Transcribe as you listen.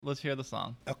Let's hear the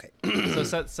song. Okay. So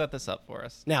set this up for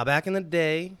us. Now, back in the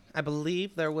day, I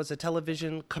believe there was a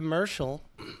television commercial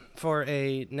for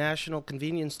a national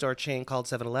convenience store chain called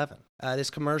 7-Eleven.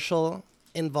 This commercial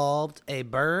involved a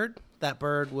bird. That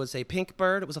bird was a pink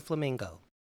bird. It was a flamingo.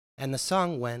 And the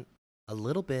song went a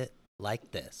little bit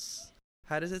like this.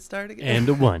 How does it start again? And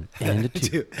a 1, and a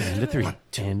 2, and a 3,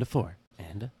 and a 4,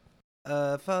 and a...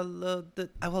 Follow the...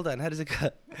 hold on. How does it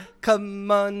go? Come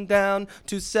on down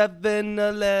to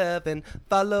 7-Eleven.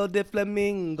 Follow the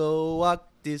flamingo. Walk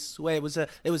this way. It was a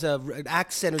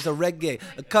accent. It was a reggae.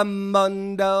 Come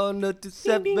on down to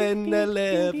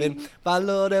 7-Eleven.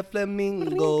 Follow the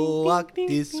flamingo. Walk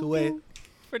this way.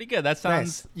 Pretty good. That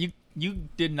sounds... Nice. You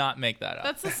did not make that up.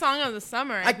 That's the song of the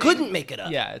summer. I couldn't make it up.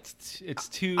 Yeah, it's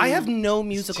too... I have no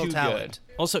musical too talent.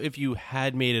 good. Also, if you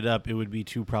had made it up, it would be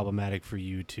too problematic for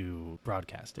you to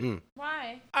broadcast it.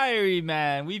 Why? Irie,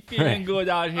 man, we feeling good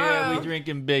out here. We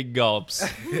drinking big gulps.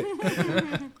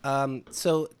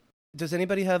 So, does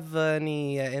anybody have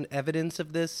any evidence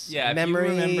of this? Yeah, if you memory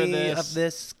remember this- of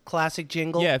this classic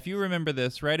jingle? Yeah, if you remember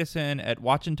this, write us in at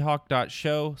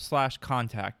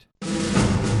watchandtalk.show/contact.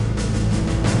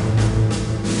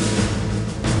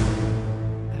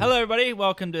 Hello, everybody.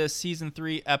 Welcome to Season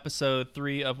 3, Episode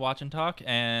 3 of Watch and Talk.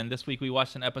 And this week we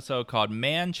watched an episode called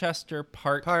Manchester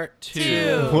Part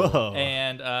 2. Whoa.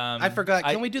 And I forgot.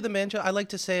 Can we do the Manchester? I like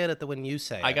to say it when you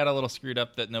say it. I got a little screwed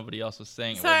up that nobody else was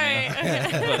saying it Sorry.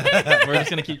 with me. But we're just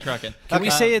going to keep trucking. Can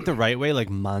we say it the right way, like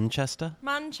Manchester?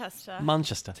 Manchester.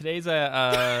 Manchester. Today's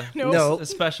a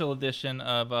special edition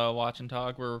of Watch and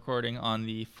Talk. We're recording on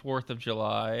the 4th of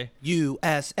July.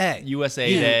 USA. USA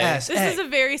Day. USA. This is a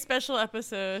very special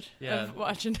episode Yeah. of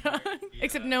Watch and Talk.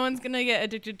 Except no one's going to get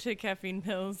addicted to caffeine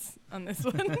pills on this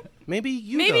one. Maybe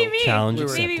you Maybe go. me. Challenge Maybe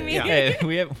accepted. me. Yeah.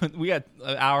 Hey, we got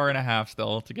an hour and a half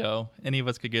still to go. Any of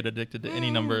us could get addicted to any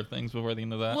number of things before the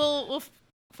end of that. We'll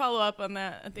follow up on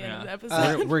that at the end of the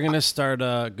episode. We're going to start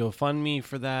a GoFundMe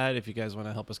for that. If you guys want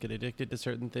to help us get addicted to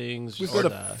certain things, We've just,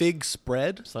 got a fig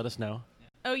spread. just let us know.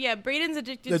 Oh, yeah. Braden's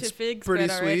addicted That's to fig pretty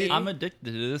spread already. sweet. I'm addicted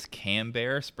to this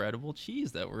Camembert spreadable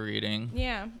cheese that we're eating.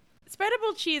 Yeah.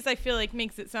 Spreadable cheese, I feel like,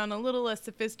 makes it sound a little less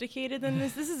sophisticated than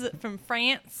this. This is from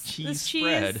France. Cheese this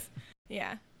spread. cheese.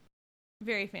 Yeah.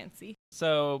 Very fancy.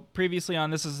 So previously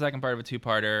on, this is the second part of a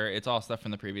two-parter. It's all stuff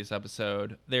from the previous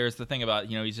episode. There's the thing about,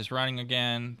 he's just running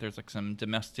again. There's like some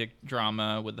domestic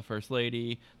drama with the First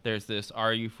Lady. There's this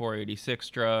RU-486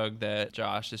 drug that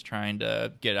Josh is trying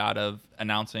to get out of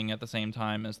announcing at the same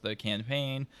time as the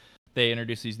campaign. They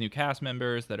introduce these new cast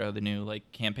members that are the new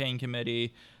campaign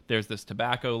committee. There's this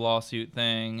tobacco lawsuit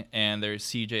thing, and there's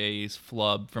CJ's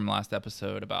flub from last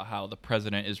episode about how the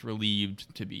president is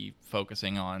relieved to be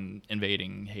focusing on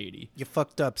invading Haiti. You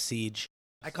fucked up, Siege.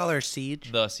 I call her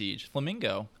Siege. The Siege.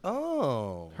 Flamingo.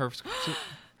 Oh.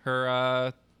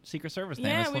 Her Secret Service name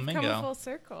is Yeah, we've Flamingo. come full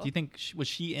circle. Do you think was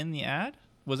she in the ad?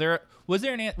 Was there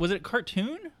an ad? Was it a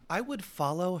cartoon? I would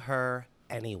follow her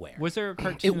anywhere. Was there a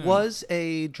cartoon? It was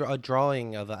a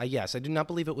drawing of yes. I do not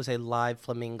believe it was a live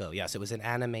flamingo. Yes, it was an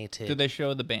animated. Did they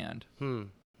show the band?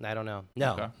 I don't know.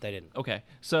 No, Okay. they didn't. Okay,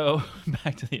 so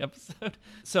back to the episode.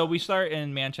 So we start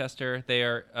in Manchester.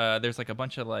 There's a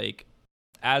bunch of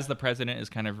as the president is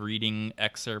kind of reading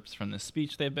excerpts from the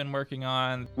speech they've been working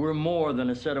on. We're more than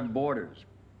a set of borders.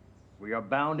 We are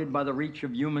bounded by the reach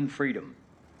of human freedom.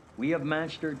 We have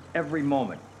mastered every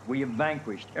moment. We have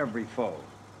vanquished every foe.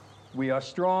 We are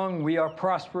strong, we are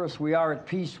prosperous, we are at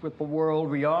peace with the world.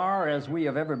 We are, as we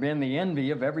have ever been, the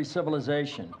envy of every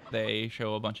civilization. They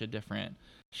show a bunch of different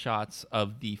shots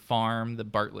of the farm, the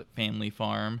Bartlett family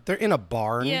farm. They're in a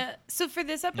barn. Yeah. So for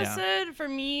this episode, for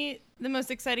me, the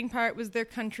most exciting part was their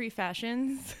country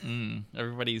fashions.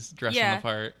 Everybody's dressing the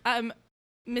part.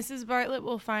 Mrs. Bartlett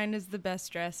will find is the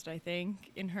best dressed, I think,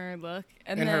 in her look.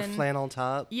 And in then, her flannel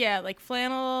top. Yeah,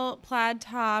 flannel plaid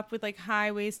top with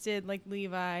high-waisted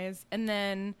Levi's. And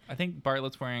then I think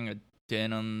Bartlett's wearing a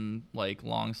denim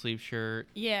long sleeve shirt.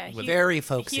 yeah, Very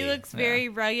folksy. he looks very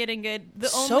rugged and good.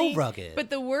 So rugged. But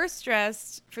the worst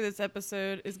dressed for this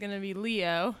episode is going to be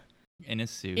Leo. In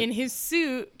his suit. In his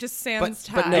suit, just sans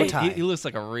tie. but no tie. He looks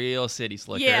like a real city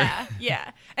slicker. Yeah, yeah.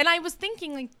 And I was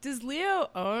thinking, does Leo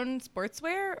own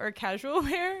sportswear or casual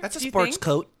wear? That's a Do you sports think?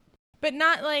 coat. But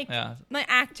not Yeah. not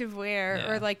active wear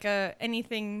Yeah. or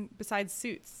anything besides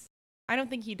suits. I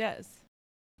don't think he does.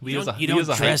 Leo's a You don't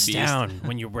hype dress beast. down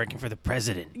when you're working for the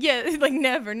president. Yeah,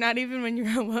 never. Not even when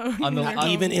you're alone. On the- You're on-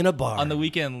 Even in a barn. On the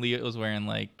weekend, Leo was wearing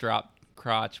drop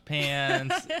crotch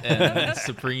pants and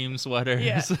Supreme sweaters.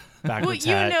 Yeah. Well, Backwards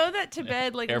you hat. know that to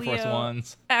bed, Air Leo Force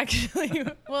Ones. actually.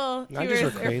 Well, he None just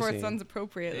wears are Air Force crazy. Ones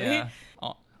appropriately. Yeah.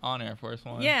 On Air Force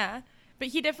One. Yeah. But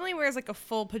he definitely wears like a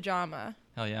full pajama.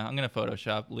 Hell yeah. I'm going to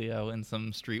Photoshop Leo in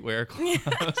some streetwear clothes.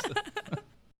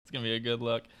 It's going to be a good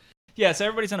look. Yeah, so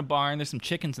everybody's in a barn. There's some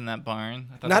chickens in that barn.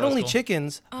 I thought Not that was only cool.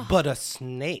 chickens, but a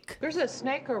snake. There's a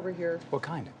snake over here. What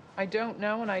kind? I don't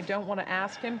know, and I don't want to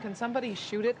ask him. Can somebody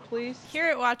shoot it, please? Here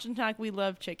at Watch and Talk, we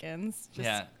love chickens, just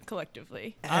Yeah.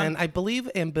 collectively. And I believe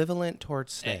ambivalent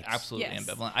towards snakes. Absolutely Yes.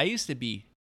 ambivalent. I used to be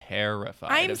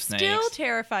terrified I'm of snakes. still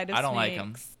terrified of I snakes. don't like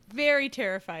 'em. Very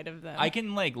terrified of them. I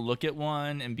can like look at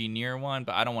one and be near one,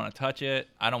 but I don't want to touch it.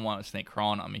 I don't want a snake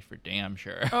crawling on me for damn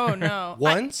sure. Oh no.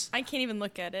 Once I can't even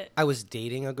look at it. I was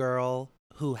dating a girl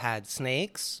who had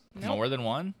snakes. More than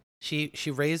one? She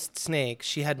raised snakes.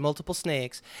 She had multiple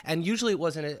snakes, and usually it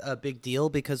wasn't a big deal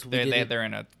because They're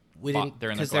in a we didn't they're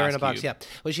in a because they're in a glass box. cube. Yeah,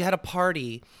 but she had a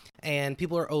party and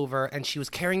people were over, and she was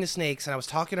carrying the snakes, and I was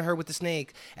talking to her with the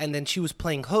snake, and then she was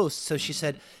playing host, so she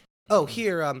said, "Oh,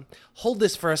 here, hold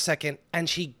this for a second," and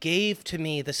she gave to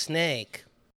me the snake.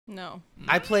 No.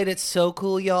 I played it so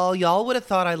cool, y'all. Y'all would have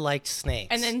thought I liked snakes.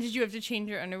 And then did you have to change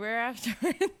your underwear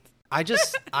afterwards?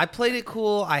 I played it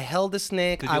cool. I held the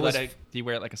snake. Did I you, was do you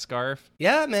wear it like a scarf?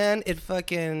 Yeah, man, it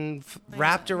fucking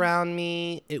wrapped around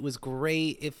me. It was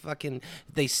great. It fucking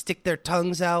they stick their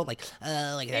tongues out like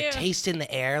they're Ew. tasting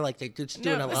the air, like they're just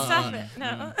doing No, a stop it.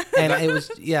 No. and it was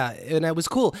and it was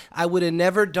cool. I would have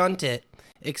never done it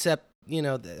except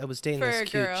I was dating For this a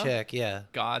cute girl. chick. Yeah,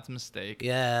 God's mistake.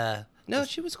 yeah. No,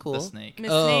 she was cool. The snake.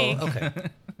 Miss Oh, Snake. okay.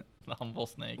 The humble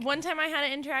snake. One time I had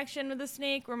an interaction with a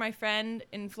snake where my friend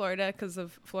in Florida, because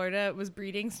of Florida, was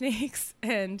breeding snakes.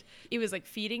 And it was like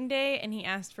feeding day. And he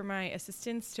asked for my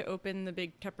assistance to open the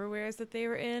big Tupperwares that they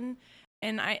were in.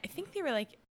 And I think they were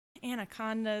like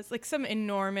anacondas, like some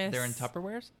enormous. They're in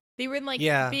Tupperwares? They were in like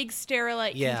Yeah. big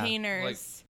Sterilite Yeah.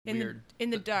 containers Like weird. in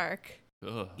the dark.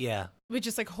 Ugh. Yeah. With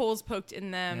just like holes poked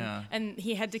in them. Yeah. And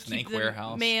he had to Snake keep the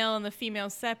warehouse. male and the female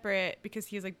separate because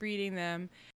he was like breeding them.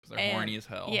 'Cause they're horny as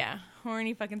hell. Yeah,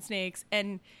 horny fucking snakes.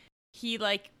 And he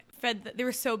like fed they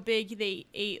were so big they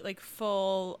ate like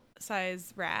full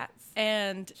size rats.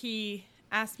 And he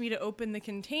asked me to open the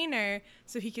container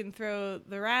so he can throw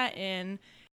the rat in.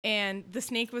 And the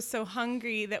snake was so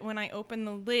hungry that when I opened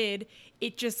the lid,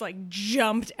 it just like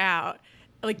jumped out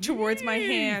like towards my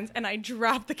hands, and I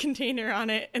dropped the container on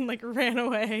it and like ran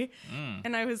away.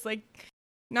 And I was like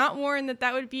not warned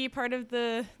that would be part of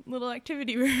the little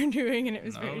activity we were doing, and it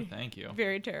was No, thank you.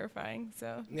 very terrifying.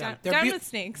 So Yeah, down with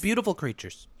snakes. Beautiful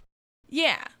creatures.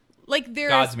 Yeah, like they're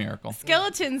God's miracle.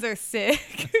 skeletons are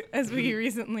sick, as we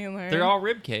recently learned. They're all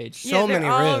rib cage. So they're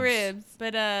many all ribs.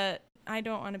 but I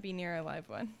don't want to be near a live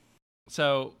one.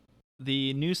 So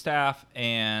the new staff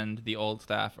and the old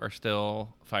staff are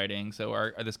still fighting.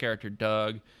 So this character,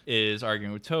 Doug, is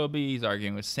arguing with Toby. He's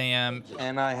arguing with Sam.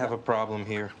 And I have a problem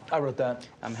here. I wrote that.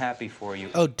 I'm happy for you.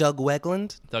 Oh, Doug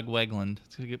Wegland. Doug Wegland.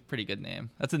 It's a pretty good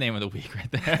name. That's the name of the week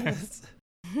right there.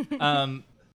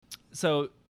 So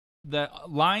the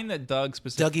line that Doug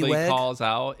specifically Dougie Weg? calls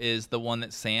out is the one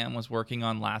that Sam was working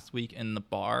on last week in the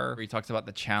bar, where he talks about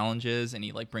the challenges and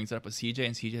he like brings it up with CJ,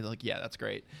 and CJ's like, yeah, that's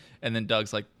great. And then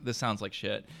Doug's like, this sounds like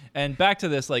shit. And back to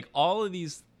this, like all of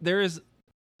these,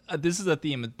 this is a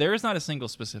theme. There is not a single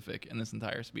specific in this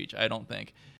entire speech, I don't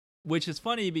think, which is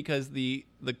funny because the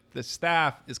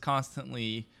staff is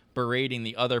constantly berating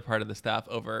the other part of the staff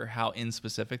over how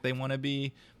inspecific they want to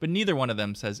be, but neither one of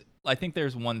them says. I think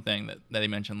there's one thing that they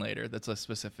mention later that's a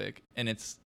specific, and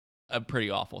it's a pretty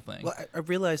awful thing. Well, I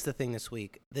realized the thing this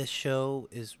week. This show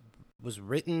was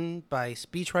written by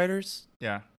speechwriters,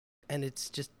 Yeah, and it's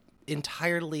just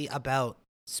entirely about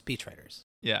speechwriters.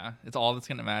 yeah, it's all that's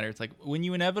going to matter. It's like when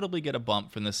you inevitably get a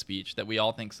bump from this speech that we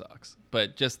all think sucks,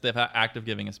 but just the act of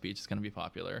giving a speech is going to be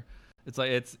popular. It's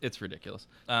like it's ridiculous.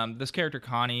 This character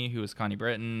Connie, who is Connie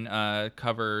Britton,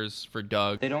 covers for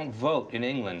Doug. They don't vote in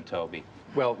England, Toby.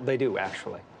 Well, they do,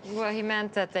 actually. Well, he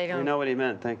meant that they don't. We know what he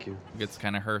meant, thank you. It's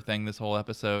kind of her thing this whole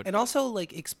episode. And also,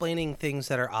 like, explaining things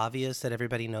that are obvious that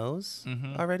everybody knows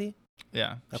already.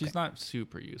 Yeah, Okay. she's not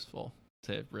super useful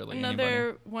to really Another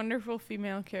anybody. wonderful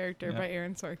female character Yeah. by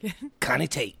Aaron Sorkin. Connie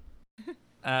Tate.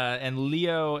 And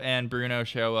Leo and Bruno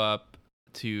show up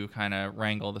to kind of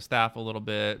wrangle the staff a little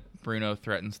bit. Bruno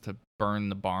threatens to burn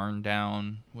the barn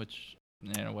down, which,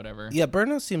 whatever. Yeah,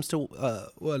 Bruno seems to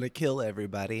want to kill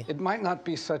everybody. It might not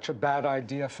be such a bad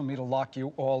idea for me to lock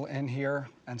you all in here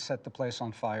and set the place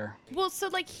on fire. Well, so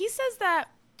like he says that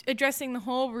addressing the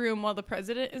whole room while the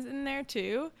president is in there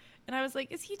too. And I was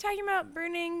like, is he talking about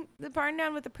burning the barn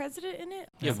down with the president in it?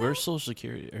 Yeah, Is where's that- Social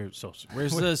Security?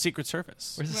 Where's the Secret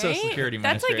Service? Where's the Social Right? Security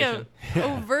That's like Administration? a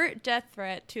overt death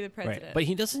threat to the Right. president. But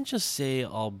he doesn't just say,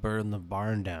 I'll burn the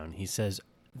barn down. He says,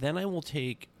 then I will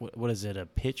take, what is it, a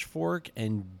pitchfork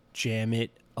and jam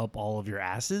it up all of your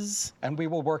asses? And we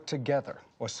will work together.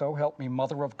 Or so help me,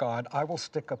 Mother of God, I will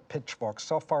stick a pitchfork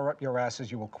so far up your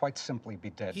asses you will quite simply be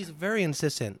dead. He's very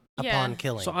insistent Yeah. upon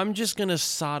killing. So I'm just going to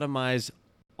sodomize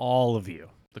all of you.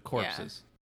 The corpses.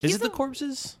 Is He's it the a-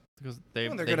 corpses? Because they,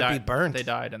 Well, they're they gonna be died, burnt. They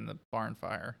died in the barn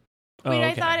fire. Wait, Oh,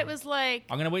 I okay. thought it was like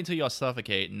I'm gonna wait until y'all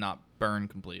suffocate and not burn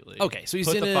completely. Okay, so he's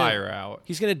put gonna the fire out.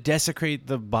 He's going to desecrate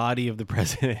the body of the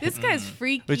president, this guy's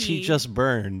freaky. which he just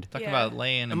burned. Talk Yeah. about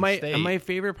laying in And my, state. and my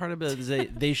favorite part of it is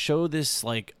they show this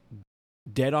like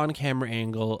dead on camera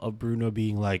angle of Bruno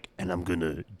being like, and I'm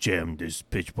gonna jam this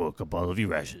pitchfork up all of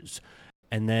your ashes,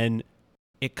 and then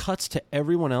it cuts to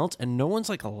everyone else, and no one's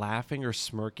like laughing or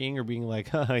smirking or being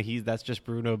like, that's just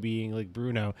Bruno being like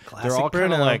Bruno. Classic They're all kind of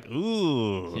Bruno. like,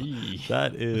 ooh,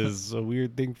 that is a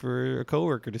weird thing for a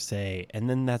coworker to say, and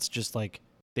then that's just like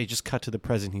they just cut to the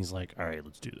president. He's like, all right,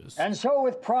 let's do this. And so,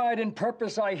 with pride and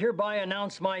purpose, I hereby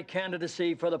announce my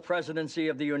candidacy for the presidency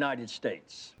of the United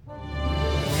States.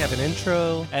 We have an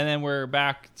intro. And then we're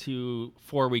back to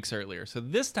 4 weeks earlier. So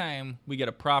this time we get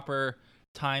a proper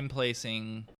time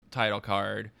placing title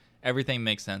card. Everything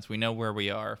makes sense. We know where we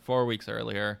are 4 weeks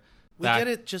earlier. We get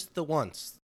it just the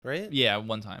once, right? Yeah,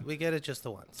 one time. We get it just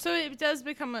the once. So it does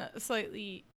become a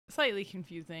slightly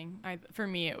confusing. For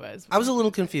me, it was. I was a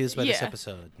little confused by this Yeah.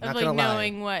 episode. Of Not like gonna lie.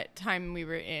 knowing what time we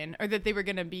were in, or that they were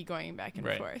going to be going back and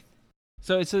Right. forth.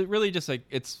 So it's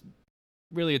it's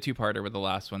really a two-parter with the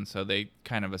last one. So they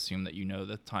kind of assume that you know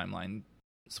the timeline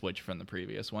switch from the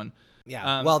previous one.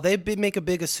 Yeah. Well, they make a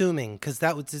big assuming because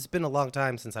it's been a long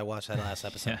time since I watched that last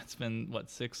episode. Yeah, it's been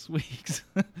 6 weeks.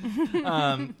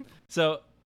 So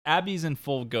Abby's in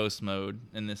full ghost mode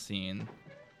in this scene.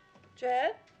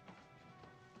 Jed?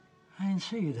 I didn't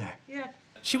see you there. Yeah.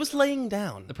 She was laying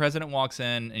down. The president walks in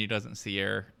and he doesn't see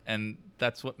her, and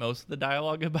that's what most of the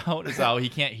dialogue about is how he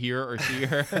can't hear or see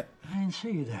her. I didn't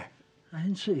see you there. I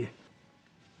didn't see you.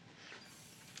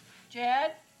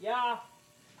 Jed? Yeah.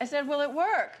 I said, will it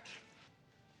work?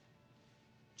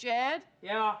 Jed?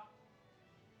 Yeah.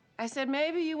 I said,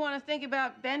 maybe you want to think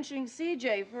about benching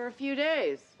CJ for a few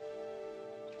days.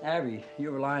 Abby,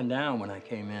 you were lying down when I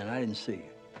came in. I didn't see you.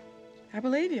 I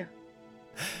believe you.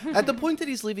 At the point that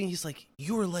he's leaving, he's like,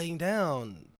 "You were laying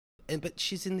down," but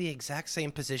she's in the exact same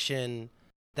position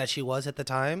that she was at the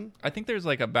time. I think there's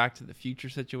like a Back to the Future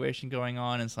situation going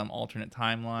on in some alternate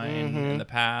timeline in the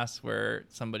past where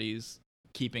somebody's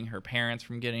keeping her parents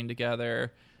from getting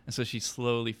together, and so she's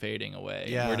slowly fading away.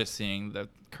 Yeah. We're just seeing the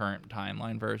current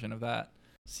timeline version of that.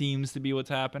 Seems to be what's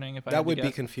happening. If I That had to would be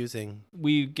guess. confusing.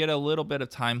 We get a little bit of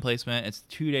time placement. It's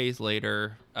 2 days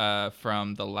later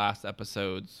from the last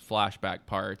episode's flashback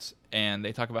parts, and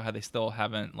they talk about how they still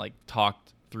haven't like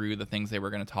talked through the things they were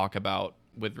going to talk about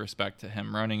with respect to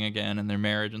him running again and their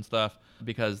marriage and stuff,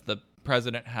 because the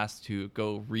president has to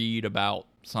go read about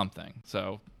something.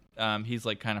 So he's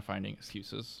like kind of finding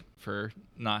excuses for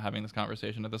not having this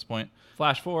conversation at this point.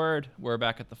 Flash forward, we're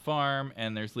back at the farm,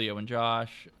 and there's Leo and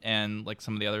Josh and like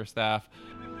some of the other staff.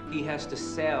 He has to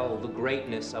sell the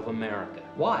greatness of America.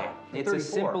 Why? It's a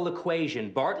simple equation.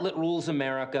 Bartlett rules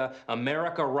America.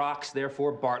 America rocks,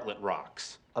 therefore Bartlett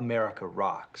rocks. America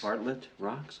rocks. Bartlett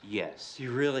rocks? Yes. He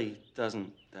really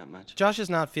doesn't that much. Josh is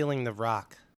not feeling the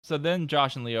rock. So then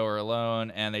Josh and Leo are alone,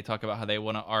 and they talk about how they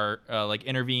want to like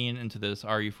intervene into this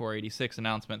RU-486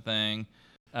 announcement thing.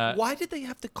 Why did they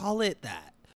have to call it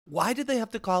that? Why did they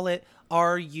have to call it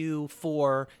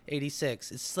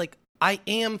RU-486? It's like, I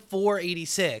am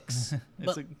 486.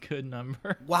 It's a good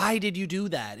number. Why did you do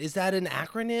that? Is that an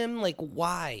acronym? Like,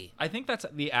 why? I think that's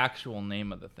the actual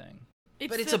name of the thing.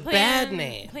 But it's the a bad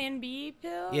name. Plan B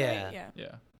pill? Yeah. Right? Yeah.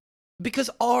 Yeah. Because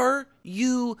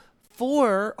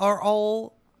RU-4 are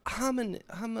all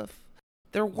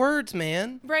they're words,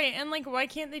 man. Right, and like, why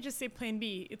can't they just say Plan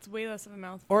B? It's way less of a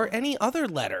mouthful. Or any other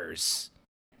letters.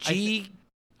 G.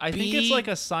 I think it's like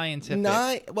a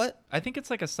scientific. What? I think it's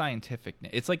like a scientific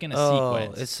name. It's like in a Oh,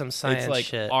 sequence. it's some science It's like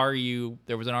shit. RU.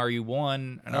 There was an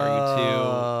RU1, an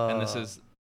RU2, and this is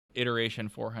iteration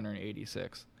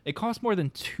 486. It costs more than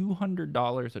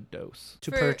 $200 a dose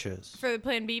To For- purchase. For the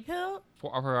Plan B pill?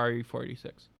 for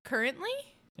RU-486. Currently?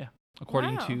 Yeah,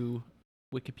 according Wow. to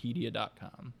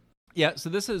Wikipedia.com. Yeah, so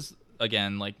this is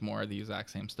again like more of the exact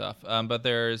same stuff. But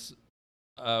there's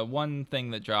one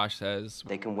thing that Josh says.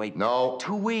 They can wait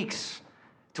 2 weeks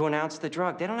to announce the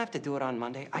drug. They don't have to do it on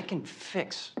Monday. I can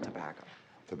fix tobacco.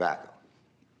 Tobacco.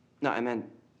 No, I meant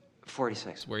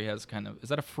 46. Where he has kind of, is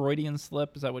that a Freudian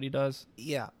slip? Is that what he does?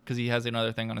 Yeah. Because he has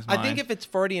another thing on his mind. I think if it's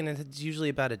Freudian, it's usually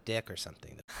about a dick or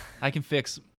something. I can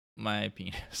fix my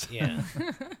penis. Yeah.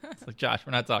 It's like, Josh,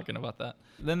 we're not talking about that.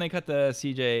 Then they cut to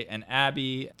CJ and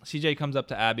Abby. CJ comes up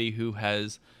to Abby, who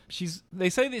they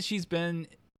say that she's been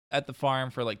at the farm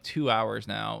for like 2 hours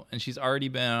now, and she's already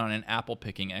been on an apple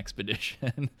picking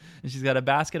expedition. And she's got a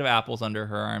basket of apples under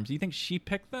her arms. Do you think she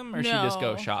picked them, or she just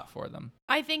go shop for them?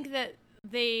 I think that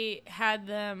they had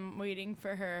them waiting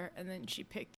for her, and then she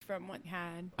picked from what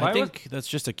had. I think that's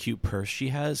just a cute purse she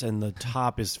has, and the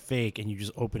top is fake, and you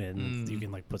just open it, and you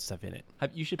can like put stuff in it.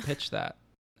 You should pitch that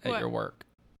at your work.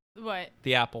 What?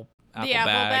 The apple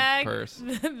bag purse.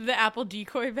 The apple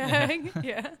decoy bag.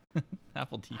 Yeah.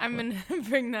 Apple decoy. I'm going to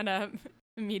bring that up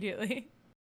immediately.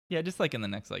 Yeah, just like in the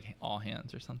next like all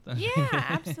hands or something. Yeah,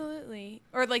 absolutely.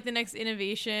 Or like the next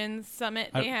innovation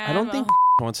summit they have. I don't think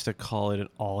wants to call it an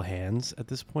all hands at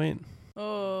this point.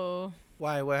 Oh.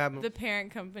 Why? What happened? The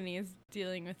parent company is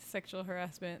dealing with sexual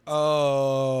harassment.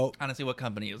 Oh. Honestly, what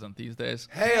company isn't these days?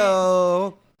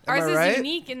 Hey-o. Ours is right?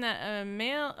 unique in that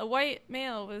a white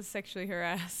male was sexually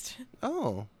harassed.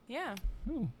 Oh. Yeah.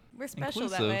 Ooh, we're special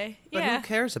inclusive. that way. But yeah. who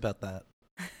cares about that?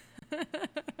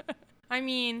 I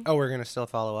mean. Oh, we're going to still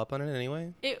follow up on it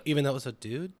anyway? Even though it was a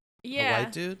dude? Yeah. A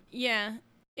white dude? Yeah.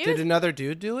 Did another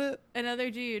dude do it? Another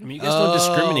dude. I mean, you guys don't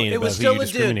discriminate it was about still who you a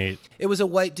discriminate. Dude. It was a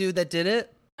white dude that did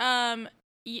it? An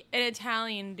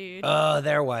Italian dude. Oh,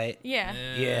 they're white. Yeah.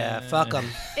 Yeah, fuck them.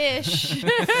 Ish.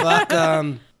 Fuck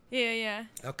them. Yeah.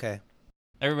 Okay.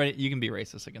 Everybody, you can be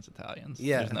racist against Italians.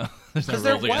 Yeah. There's no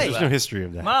they're rules against white. There's no history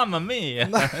of that. Mamma mia.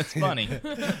 It's funny.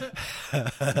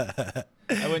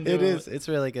 I wouldn't do it is. It's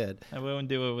really good. I wouldn't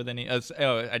do it with any.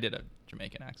 I did a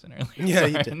Jamaican accent earlier. Yeah,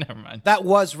 Sorry, you did. Never mind. That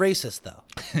was racist, though.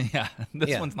 Yeah,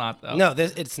 this one's not though. No,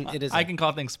 it is. I can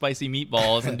call things spicy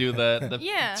meatballs and do the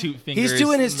Yeah. 2 fingers. He's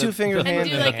doing his 2-finger and hand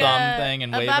do the like thumb thing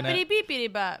and a waving boppity it.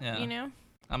 beepity bop, Yeah. you know?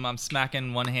 I'm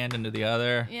smacking one hand into the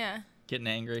other. Yeah. Getting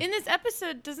angry. In this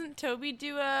episode, doesn't Toby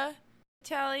do a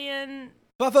Italian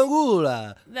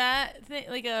Bafangula. that thing,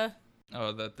 like a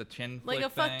the chin like flick a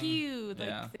fuck thing? you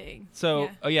Yeah. thing? So,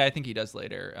 yeah. I think he does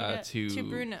later To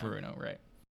Bruno. Bruno,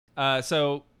 right?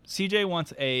 So CJ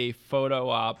wants a photo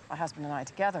op. My husband and I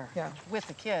together. Yeah. With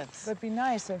the kids. It'd be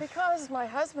nice if... Because my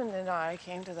husband and I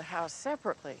came to the house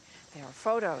separately. There are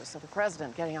photos of the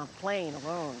president getting on the plane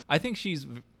alone. I think she's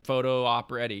photo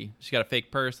op ready. She's got a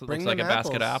fake purse that Bring looks like a them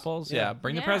basket of apples. apples. Yeah. Yeah,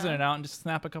 bring the Yeah. president out and just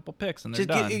snap a couple pics and they're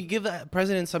Just done. give the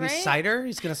president some Right? cider.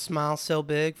 He's going to smile so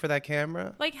big for that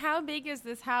camera. Like, how big is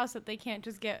this house that they can't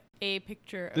just get a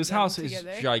picture of This them house together?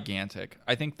 is gigantic.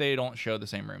 I think they don't show the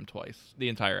same room twice the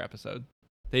entire episode.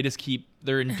 They just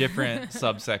they're in different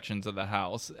subsections of the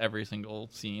house every single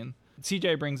scene.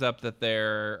 CJ brings up that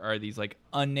there are these like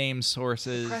unnamed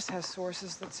sources. The press has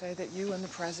sources that say that you and the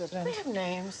president... They have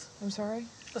names. I'm sorry?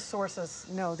 The sources.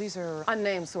 No, these are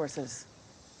unnamed sources.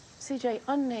 CJ,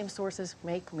 unnamed sources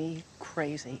make me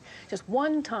crazy. Just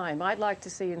one time, I'd like to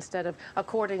see, instead of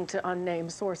according to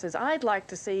unnamed sources, I'd like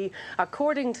to see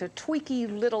according to tweaky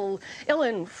little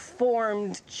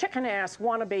ill-informed chicken-ass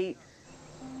wannabe.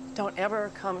 Don't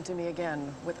ever come to me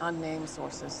again with unnamed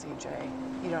sources,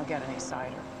 CJ. You don't get any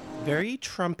cider. Very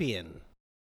Trumpian.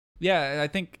 Yeah, I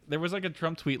think there was like a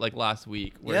Trump tweet like last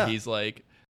week where he's like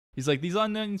these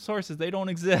unnamed sources, they don't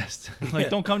exist. Like,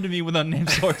 don't come to me with unnamed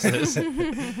sources.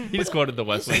 He just quoted the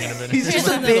West Wing in a minute. He's just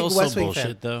a Isn't that big also West Wing bullshit,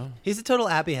 fan. though? He's a total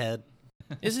Abby head.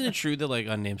 Isn't it true that like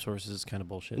unnamed sources is kind of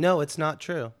bullshit? No, it's not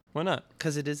true. Why not?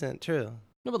 Because it isn't true.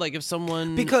 No, but like if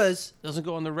someone Because doesn't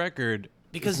go on the record,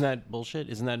 Because- isn't that bullshit?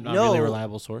 Isn't that not No. really a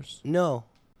reliable source? no,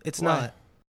 it's Why? not.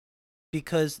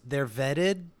 Because they're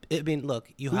vetted. I mean, look,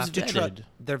 you Who's have to vetted?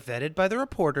 They're vetted by the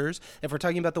reporters. If we're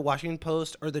talking about the Washington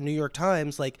Post or the New York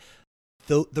Times, like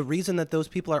the reason that those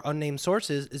people are unnamed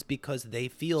sources is because they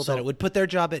feel So- that it would put their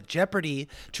job at jeopardy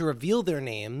to reveal their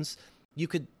names.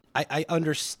 I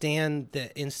understand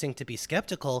the instinct to be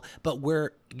skeptical, but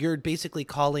you're basically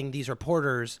calling these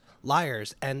reporters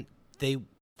liars, and they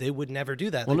would never do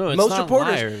that. Well, no, it's most not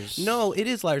reporters. liars. No, it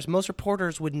is liars. Most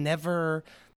reporters would never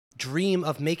dream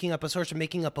of making up a source or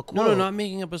making up a quote. No, not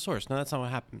making up a source. No, that's not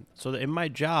what happened. So in my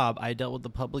job, I dealt with the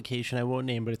publication I won't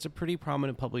name, but it's a pretty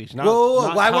prominent publication. Not, Whoa,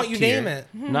 not why top won't you tier, name it?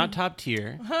 Not top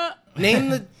tier. Name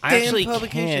the I damn actually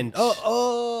publication. can't.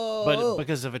 Oh. But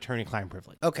because of attorney-client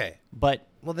privilege. Okay. But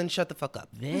Well, then shut the fuck up.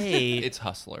 It's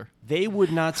Hustler. they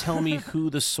would not tell me who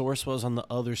the source was on the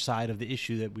other side of the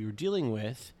issue that we were dealing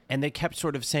with. And they kept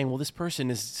sort of saying, well, this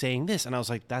person is saying this. And I was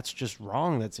like, that's just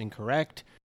wrong. That's incorrect.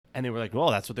 And they were like,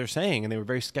 well, that's what they're saying. And they were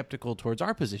very skeptical towards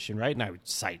our position, right? And I would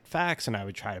cite facts and I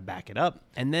would try to back it up.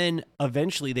 And then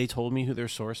eventually they told me who their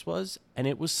source was. And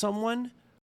it was someone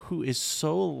who is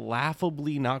so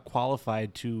laughably not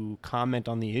qualified to comment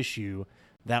on the issue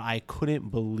that I couldn't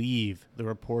believe the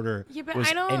reporter Yeah, but was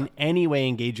I don't- in any way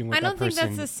engaging with I that don't think person.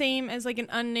 that's the same as like an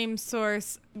unnamed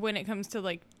source when it comes to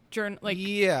like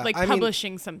Yeah, I mean,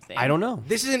 publishing something. I don't know.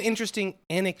 This is an interesting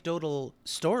anecdotal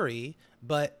story,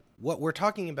 but what we're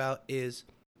talking about is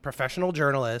professional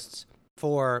journalists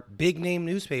for big name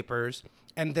newspapers,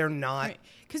 and they're not.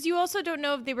 Because you also don't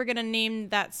know if they were going to name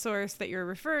that source that you're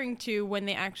referring to when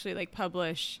they actually like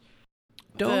publish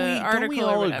the article. Don't we or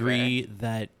all whatever. agree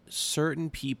that certain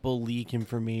people leak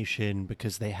information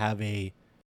because they have a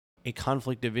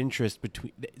conflict of interest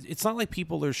between? It's not like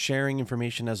people are sharing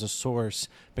information as a source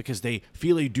because they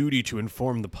feel a duty to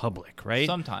inform the public, right?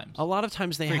 Sometimes. A lot of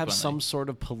times they have Frequently. some sort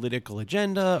of political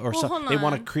agenda, or Well, hold they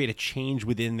want to on. create a change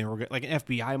within their like an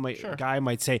FBI Sure. guy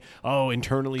might say, "Oh,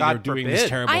 internally God they're doing forbid. this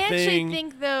terrible I actually thing."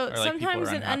 think though Or, like, people sometimes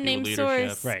are an unhappy with unnamed leadership.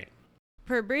 source, Right.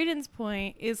 per Braden's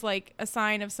point, is like a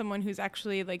sign of someone who's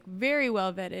actually like very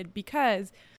well vetted.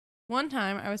 Because one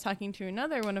time I was talking to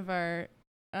another one of our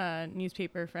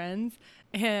newspaper friends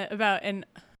about an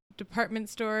department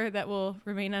store that will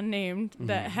remain unnamed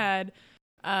that had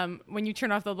when you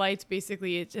turn off the lights,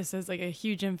 basically it just has like a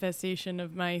huge infestation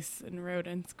of mice and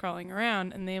rodents crawling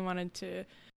around, and they wanted to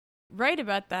write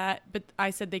about that, but I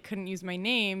said they couldn't use my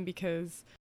name because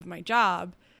of my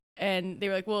job. And they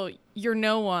were like, well, you're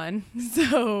no one.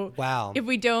 So Wow. if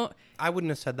we don't, I wouldn't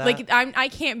have said that. like, I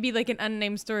can't be like an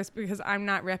unnamed source because I'm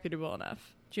not reputable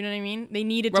enough. Do you know what I mean? They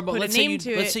needed to Right, but put a let's say name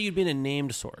to let's it. say you'd been a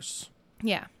named source.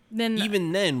 Yeah. Then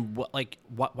Even then,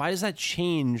 why does that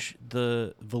change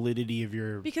the validity of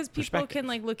your because people perspective? can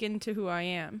like look into who I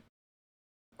am,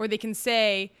 or they can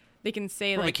say Right,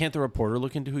 but like, can't the reporter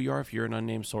look into who you are if you're an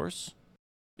unnamed source?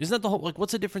 Isn't that the whole like?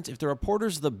 What's the difference if the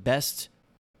reporter's the best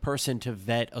person to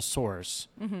vet a source?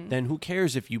 Mhm. Then who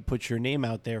cares if you put your name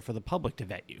out there for the public to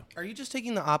vet you? Are you just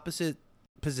taking the opposite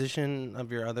position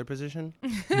of your other position?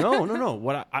 No.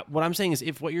 What I'm saying is,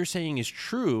 if what you're saying is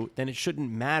true, then it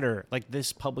shouldn't matter. Like,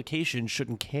 this publication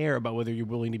shouldn't care about whether you're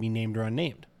willing to be named or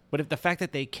unnamed. But if the fact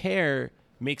that they care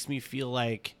makes me feel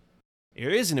like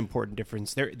there is an important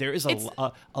difference, there is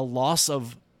a loss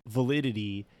of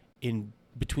validity in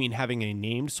between having a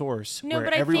named source No, where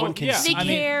but I everyone think can they see.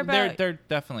 care about. There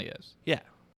definitely is. Yeah.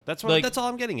 That's Like- that's all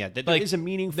I'm getting at. That like, there is a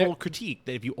meaningful critique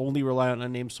that if you only rely on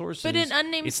unnamed sources, But an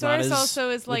unnamed it's not source as also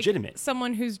is like legitimate.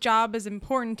 someone whose job is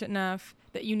important enough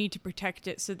that you need to protect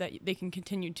it so that they can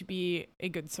continue to be a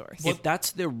good source. If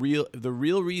that's the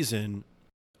real reason,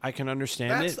 I can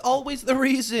understand That's it. always the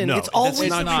reason. No, it's that's always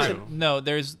not the reason. true. No,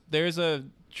 there's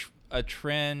a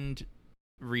trend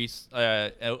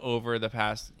over the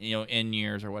past in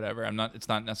years or whatever. It's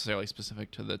not necessarily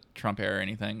specific to the Trump era or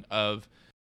anything, of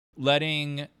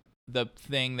letting the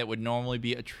thing that would normally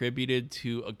be attributed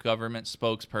to a government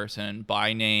spokesperson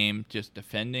by name, just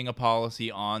defending a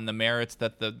policy on the merits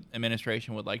that the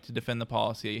administration would like to defend the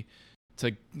policy,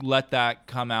 to let that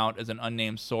come out as an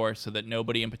unnamed source so that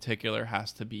nobody in particular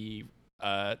has to be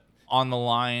on the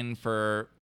line for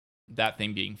that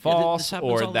thing being false happens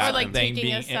or all the that time. Or like thing taking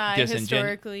being a side disingenuous.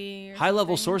 historically. Or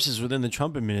High-level something. sources within the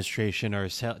Trump administration are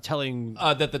telling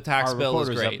That the tax our bill is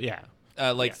reporters great.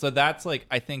 yeah. So that's like,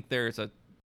 I think there's a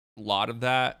lot of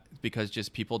that because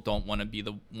just people don't want to be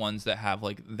the ones that have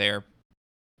like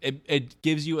it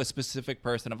gives you a specific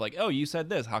person of like, oh, you said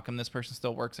this, how come this person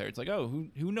still works there? It's like, oh,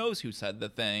 who knows who said the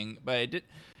thing, but it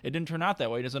didn't turn out that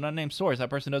way. It's an unnamed source.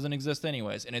 That person doesn't exist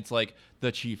anyways. And it's like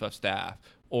the chief of staff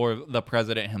or the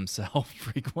president himself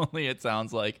frequently, it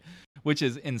sounds like, which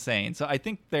is insane. So I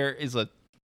think there is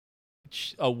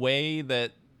a way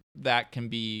that can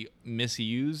be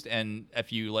misused, and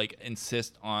if you like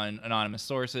insist on anonymous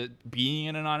sources being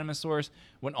an anonymous source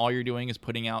when all you're doing is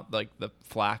putting out like the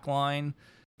flack line,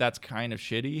 that's kind of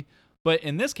shitty. But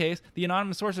in this case, the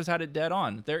anonymous sources had it dead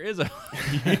on. There is a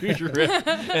huge rift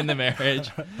in the marriage,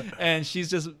 and she's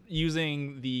just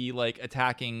using the like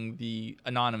attacking the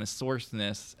anonymous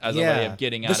sourceness as a way of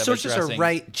getting out the of sources addressing. are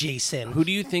right, Jason. Who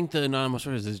do you think the anonymous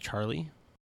source is? Charlie?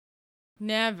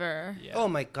 Never. Yeah. Oh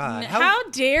my God! How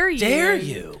dare you? dare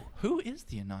you? Who is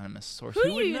the anonymous source? Who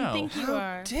do would you even know? think you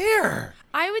are? Dare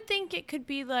I would think it could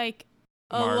be like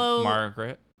a Mar- low.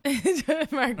 Margaret.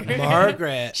 Margaret.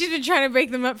 Margaret. She's been trying to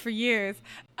break them up for years.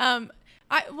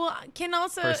 Can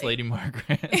also First Lady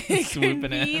Margaret it could swooping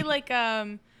be in. like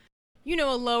a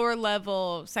lower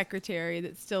level secretary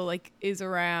that still like is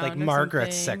around, like or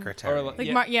Margaret's something. secretary. Or like-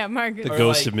 Like Yeah. Margaret. The Or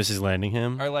ghost like- of Mrs.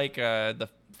 Landingham? Or like the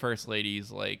first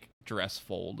lady's like dress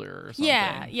folder or something.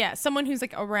 Yeah, someone who's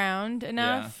like around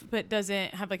enough but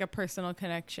doesn't have like a personal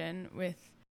connection with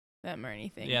them or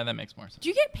anything. Yeah, that makes more sense. Do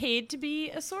you get paid to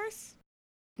be a source?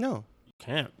 No.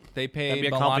 Can't. They That'd be paid a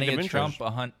conflict of Melania interest.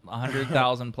 Trump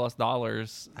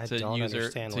 $100,000+ I to don't use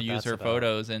understand what her that's about.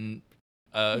 photos in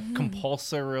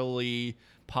compulsorily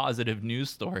positive news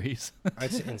stories.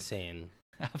 It's insane.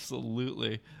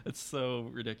 Absolutely, it's so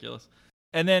ridiculous.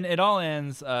 And then it all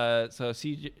ends. So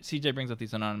CJ brings up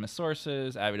these anonymous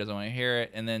sources. Abby doesn't want to hear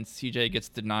it, and then CJ gets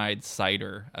denied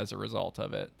cider as a result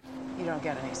of it, You don't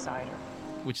get any cider.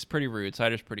 which is pretty rude.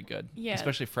 Cider's pretty good, Yeah.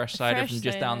 especially fresh cider from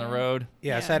just down the road.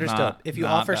 Yeah, cider's Not- dope. If you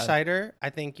not offer bad. cider, I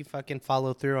think you fucking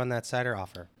follow through on that cider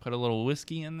offer. Put a little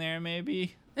whiskey in there,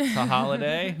 maybe. It's a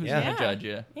holiday. Who's Yeah. gonna judge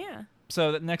you? Yeah.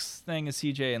 So the next thing is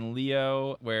CJ and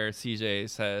Leo, where CJ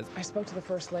says, I spoke to the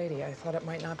First Lady. I thought it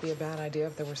might not be a bad idea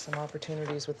if there were some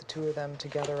opportunities with the two of them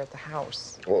together at the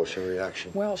house. What was her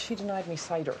reaction? Well, she denied me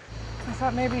cider. I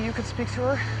thought maybe you could speak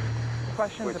to her.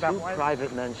 Questions We're about two why...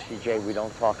 private men, CJ. We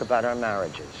don't talk about our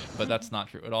marriages. but that's not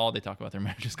true at all. They talk about their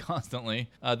marriages constantly.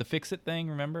 The Fix-It thing,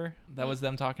 remember? That was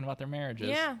them talking about their marriages.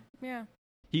 Yeah. Yeah.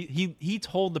 He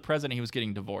told the president he was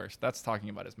getting divorced. That's talking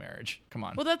about his marriage. Come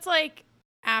on. Well, that's like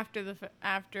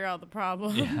after all the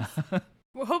problems. Yeah.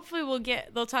 Well, hopefully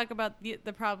they'll talk about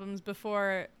the problems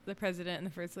before the president and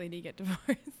the first lady get divorced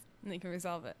and they can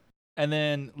resolve it. And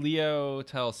then Leo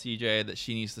tells CJ that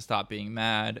she needs to stop being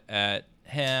mad at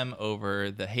him over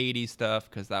the Haiti stuff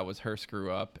because that was her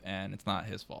screw up and it's not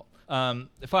his fault. The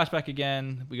flashback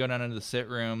again. We go down into the sit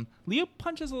room. Leo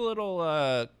punches a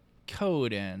little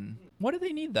code in. What do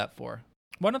they need that for?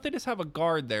 Why don't they just have a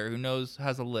guard there who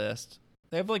has a list?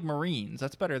 They have like Marines.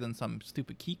 That's better than some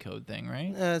stupid key code thing,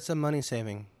 right? It's a money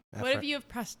saving effort. What if you have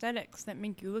prosthetics that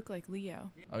make you look like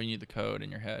Leo? Oh, you need the code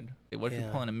in your head. What if you're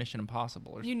pulling a Mission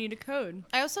Impossible? Or You need a code.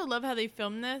 I also love how they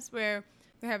film this where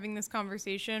they're having this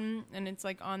conversation and it's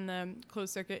like on the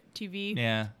closed circuit TV.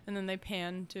 Yeah. And then they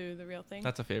pan to the real thing.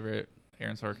 That's a favorite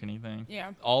Aaron Sorkin thing.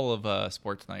 Yeah. All of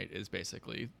Sports Night is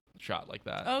basically shot like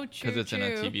that. Oh, true. Because it's in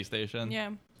a true. TV station. Yeah.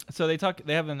 So they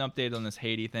have an update on this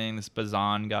Haiti thing. This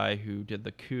Bazan guy who did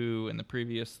the coup in the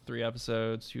previous 3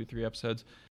 episodes,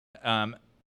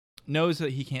 knows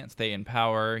that he can't stay in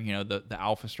power. You know, the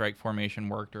Alpha Strike formation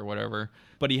worked or whatever.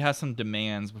 But he has some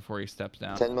demands before he steps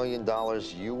down. $10 million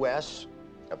U.S.,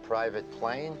 a private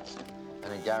plane,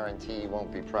 and a guarantee he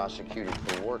won't be prosecuted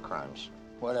for war crimes.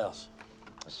 What else?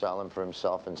 Asylum for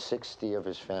himself and 60 of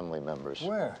his family members.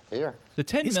 Where? Here. The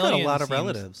 10 He's million got a lot of seems-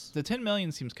 relatives. The 10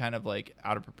 million seems kind of like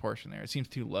out of proportion there. It seems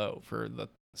too low for the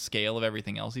scale of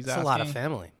everything else he's It's asking. a lot of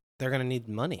family. They're going to need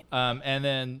money. And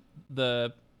then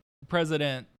the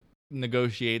president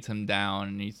negotiates him down,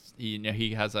 and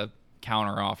he has a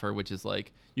counter offer, which is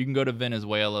like, you can go to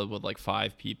Venezuela with like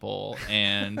 5 people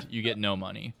and you get no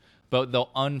money, but they'll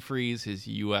unfreeze his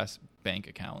U.S. bank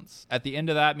accounts. At the end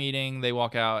of that meeting, they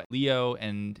walk out. Leo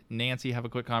and Nancy have a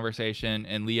quick conversation,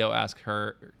 and Leo asks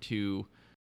her to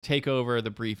take over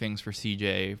the briefings for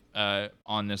CJ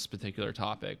on this particular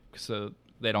topic, so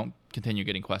they don't continue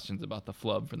getting questions about the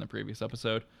flub from the previous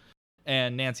episode.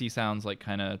 And Nancy sounds like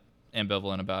kind of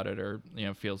ambivalent about it, or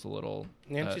feels a little.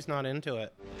 Nancy's not into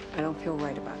it. I don't feel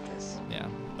right about this. Yeah,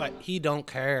 but he don't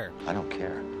care. I don't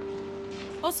care.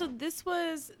 Also, this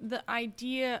was the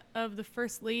idea of the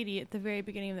first lady at the very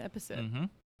beginning of the episode. Mm-hmm.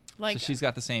 Like, so she's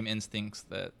got the same instincts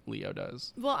that Leo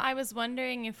does. Well, I was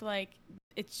wondering if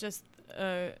it's just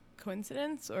a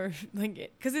coincidence or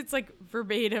because it's like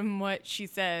verbatim what she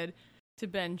said to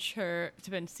bench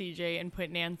CJ and put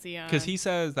Nancy on. Because he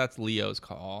says that's Leo's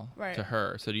call Right. to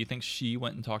her. So do you think she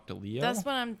went and talked to Leo? That's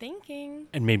what I'm thinking.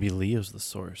 And maybe Leo's the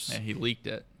source. Yeah, he leaked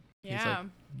it. He's Yeah. like,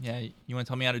 yeah, you want to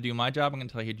tell me how to do my job? I'm going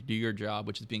to tell you how to do your job,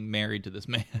 which is being married to this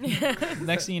man.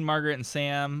 Next scene, Margaret and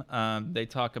Sam, they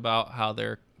talk about how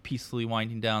they're peacefully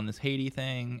winding down this Haiti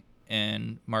thing.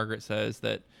 And Margaret says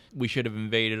that we should have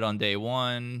invaded on day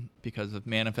 1 because of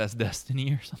Manifest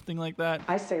Destiny or something like that.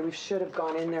 I say we should have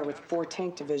gone in there with 4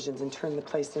 tank divisions and turned the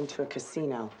place into a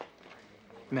casino.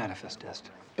 Manifest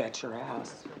Destiny. Bet your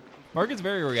ass. Margaret's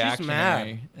very mad.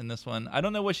 reactionary in this one. I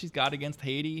don't know what she's got against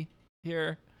Haiti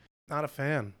here. Not a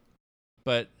fan.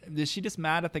 But is she just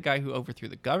mad at the guy who overthrew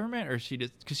the government, or is she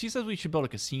just because she says we should build a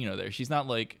casino there? She's not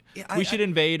like we should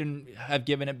invade and have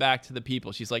given it back to the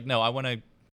people. She's like, no, I want to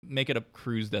make it a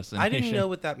cruise destination. I didn't know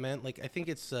what that meant. Like, I think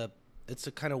it's a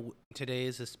kind of, today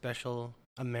is a special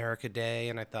America Day,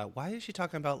 and I thought, why is she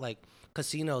talking about like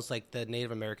casinos? Like the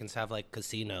Native Americans have like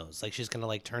casinos. Like she's gonna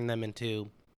like turn them into.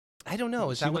 I don't know.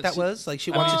 Is that what that was? Like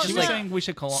she wants to she just was like saying we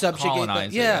should subjugate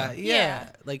colonize them. it. Yeah.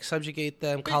 Like subjugate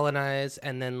them, colonize,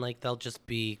 and then like they'll just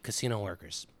be casino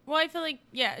workers. Well, I feel like,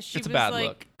 she It's was a bad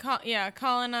like,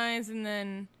 colonize and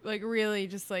then like really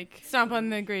just like stomp on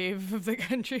the grave of the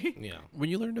country. Yeah. When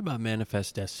you learned about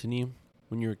Manifest Destiny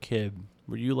when you were a kid,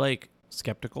 were you like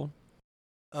skeptical?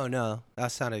 Oh no,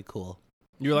 that sounded cool.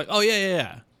 You're like, oh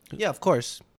yeah. Yeah, of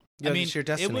course. I mean, it's your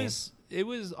destiny. it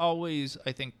was always,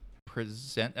 I think,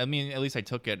 at least I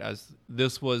took it as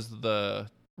this was the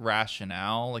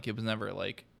rationale. Like, it was never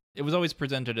like, it was always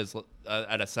presented as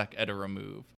at a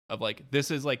remove of like,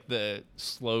 this is like the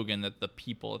slogan that the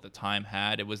people at the time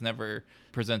had. It was never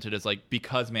presented as like,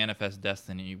 because Manifest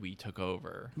Destiny, we took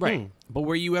over. Right. But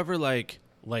were you ever like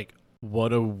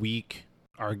what a weak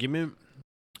argument?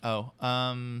 Oh,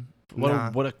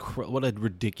 what a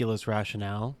ridiculous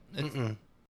rationale.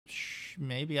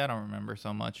 Maybe, I don't remember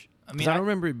so much. I mean, I don't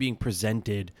remember it being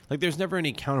presented. Like, there's never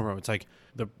any counterpoint. It's like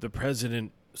the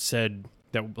president said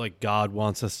that like God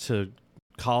wants us to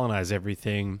colonize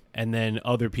everything, and then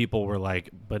other people were like,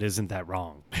 but isn't that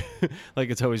wrong? Like,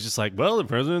 it's always just like, well, the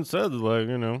president said, like,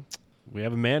 you know, we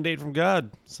have a mandate from God,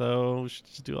 so we should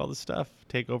just do all this stuff,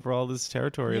 take over all this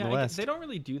territory in the West. They don't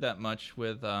really do that much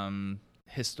with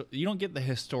you don't get the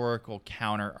historical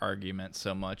counter argument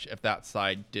so much if that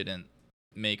side didn't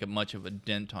make much of a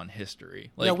dent on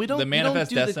history. Like, no, we don't. The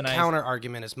Manifest we don't do Destiny the counter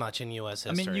argument as much in U.S.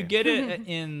 history. I mean, you get it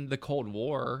in the Cold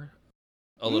War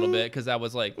a little bit, because that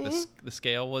was like the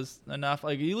scale was enough.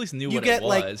 Like, you at least knew what it was. You get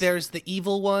like there's the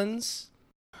evil ones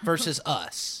versus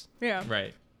us. Yeah.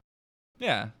 Right.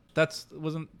 Yeah. That's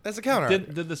a counter.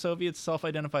 Did the Soviets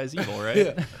self-identify as evil, right?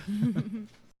 Yeah.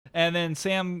 And then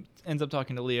Sam ends up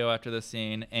talking to Leo after this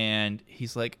scene, and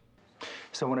he's like,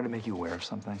 "So I wanted to make you aware of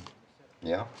something."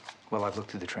 Yeah? Well, I've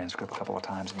looked through the transcript a couple of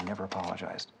times, and he never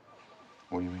apologized.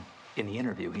 What do you mean? In the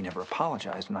interview, he never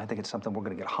apologized, and I think it's something we're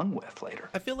going to get hung with later.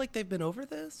 I feel like they've been over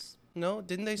this. No,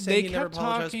 didn't they say he never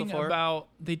apologized before?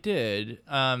 They did,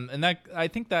 and that, I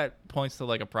think that points to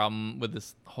like a problem with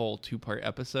this whole 2-part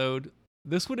episode.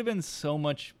 This would have been so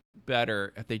much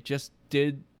better if they just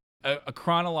did a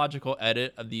chronological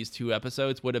edit of these 2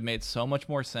 episodes. Would have made so much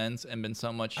more sense and been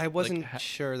so much. I wasn't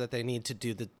sure that they need to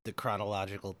do the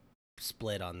chronological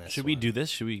split on this. Should we do this?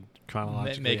 Should we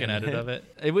chronologically make an edit of it?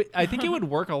 I think it would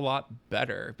work a lot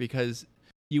better, because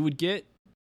you would get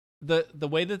the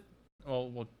way that.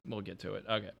 Well, we'll get to it.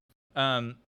 Okay.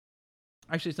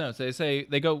 Actually, no. So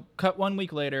they go cut 1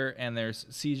 week later, and there's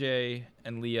CJ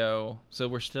and Leo. So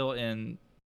we're still in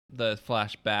the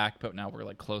flashback, but now we're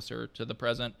like closer to the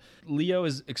present. Leo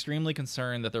is extremely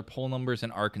concerned that their poll numbers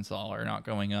in Arkansas are not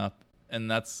going up,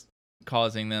 and that's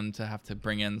causing them to have to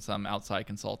bring in some outside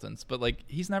consultants. But like,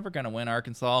 he's never going to win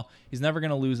Arkansas. He's never going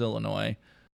to lose Illinois.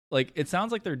 Like, it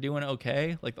sounds like they're doing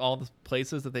okay. Like, all the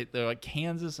places that they're like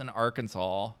Kansas and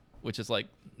Arkansas, which is like,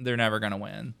 they're never going to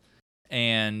win.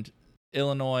 And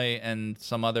Illinois and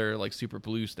some other like super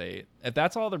blue state. If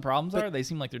that's all their problems are, they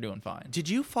seem like they're doing fine. Did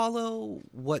you follow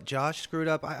what Josh screwed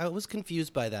up? I was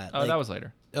confused by that. Oh, that was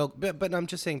later. Oh, but I'm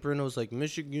just saying, Bruno's like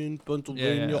Michigan,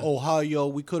 Pennsylvania, Ohio.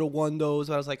 We could have won those.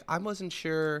 I was like, I wasn't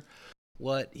sure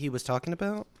what he was talking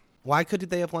about. Why could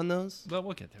they have won those? Well,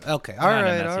 we'll get to it. Okay, all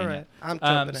right. I'm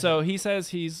jumping so he says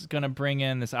he's gonna bring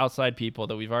in this outside people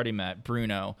that we've already met,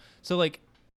 Bruno. So like,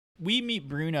 we meet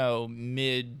Bruno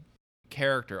mid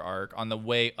character arc on the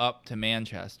way up to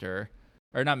Manchester,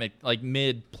 or not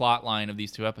mid plot line of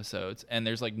these 2 episodes, and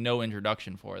there's like no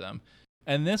introduction for them.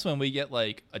 And this one, we get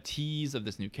like a tease of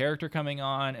this new character coming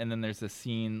on, and then there's this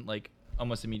scene like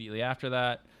almost immediately after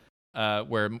that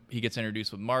where he gets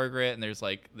introduced with Margaret, and there's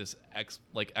like this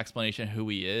explanation who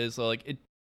he is. So like,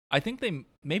 I think they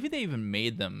even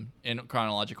made them in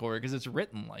chronological order, because it's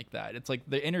written like that. It's like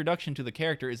the introduction to the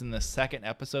character is in the 2nd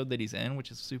episode that he's in, which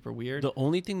is super weird. The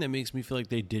only thing that makes me feel like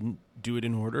they didn't do it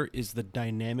in order is the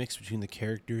dynamics between the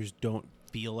characters don't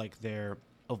feel like they're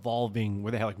evolving,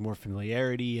 where they have like more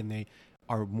familiarity and they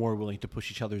are more willing to push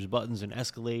each other's buttons and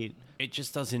escalate. It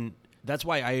just doesn't. That's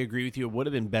why I agree with you. It would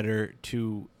have been better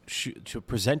to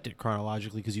present it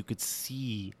chronologically, because you could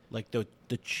see like the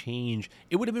change.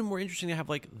 It would have been more interesting to have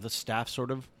like the staff sort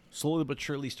of slowly but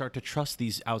surely start to trust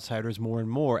these outsiders more and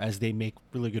more as they make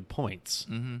really good points.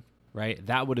 Mm-hmm. Right?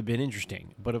 That would have been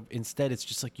interesting. But instead, it's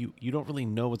just like you don't really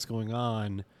know what's going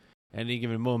on at any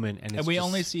given moment, and we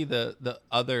only see the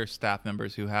other staff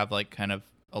members who have like kind of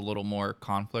a little more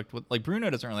conflict with. Like, Bruno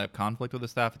doesn't really have conflict with the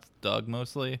staff. It's Doug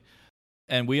mostly.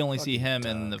 And we only see him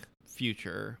in the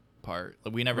future part.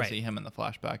 Like, we never see him in the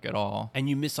flashback at all. And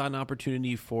you miss an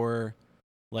opportunity for,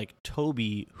 like,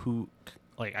 Toby, who,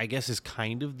 like, I guess is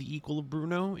kind of the equal of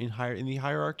Bruno in the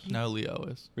hierarchy. No, Leo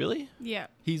is. Really? Yeah.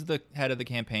 He's the head of the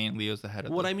campaign. Leo's the head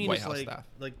of the White House staff.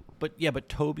 But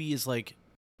Toby is, like,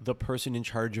 the person in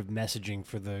charge of messaging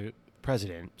for the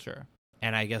president. Sure.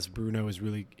 And I guess Bruno is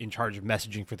really in charge of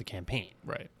messaging for the campaign,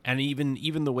 right? And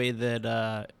even the way that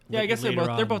I guess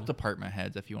they're both department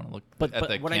heads, if you want to look. But at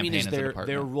the what I mean is their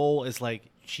their role is like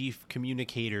chief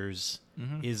communicators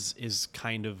is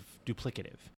kind of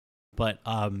duplicative. But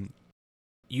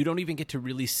you don't even get to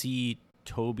really see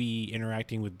Toby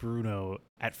interacting with Bruno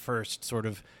at first, sort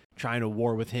of trying to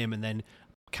war with him and then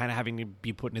kind of having to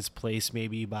be put in his place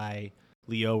maybe by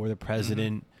Leo or the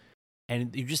president.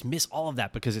 And you just miss all of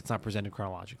that because it's not presented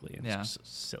chronologically. It's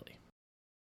just silly.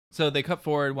 So they cut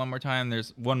forward one more time.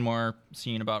 There's one more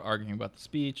scene about arguing about the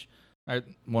speech.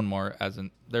 One more, as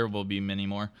in there will be many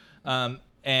more.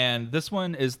 And this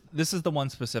is the one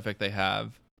specific they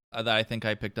have that I think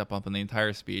I picked up on the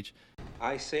entire speech.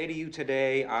 I say to you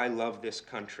today, I love this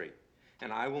country,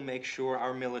 and I will make sure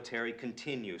our military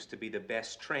continues to be the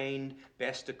best trained,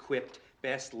 best equipped,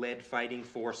 best led fighting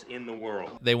force in the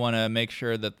world. They want to make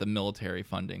sure that the military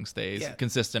funding stays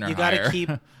consistent or you higher. You got to keep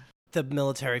the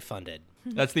military funded.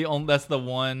 That's the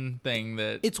one thing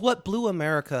that it's what Blue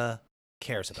America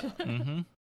cares about.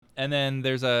 And then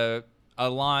there's a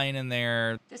line in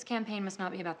there. This campaign must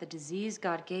not be about the disease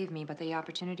God gave me, but the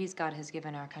opportunities God has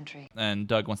given our country. And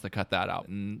Doug wants to cut that out,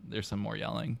 and there's some more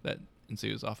yelling that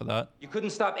ensues off of that. You couldn't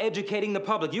stop educating the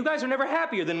public. You guys are never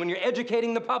happier than when you're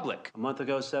educating the public. A month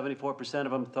ago, 74%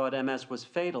 of them thought MS was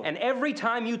fatal. And every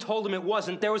time you told them it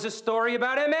wasn't, there was a story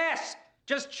about MS.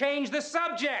 Just change the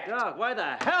subject. Doug, why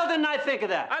the hell didn't I think of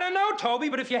that? I don't know, Toby,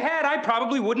 but if you had, I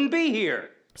probably wouldn't be here.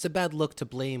 It's a bad look to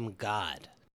blame God.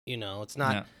 You know, it's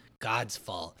not God's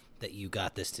fault that you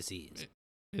got this disease.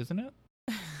 Isn't it?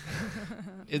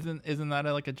 Isn't that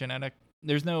like a genetic?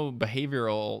 There's no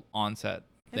behavioral onset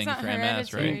thing for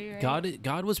MS, right?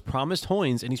 God was promised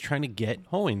Hoynes, and he's trying to get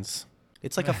Hoynes.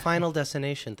 It's like a Final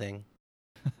Destination thing.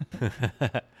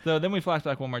 So then we flash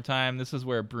back one more time. This is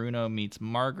where Bruno meets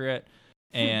Margaret,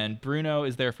 and Bruno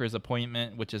is there for his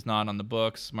appointment, which is not on the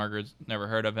books. Margaret's never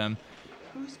heard of him.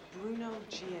 Who's Bruno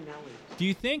Gianelli? Do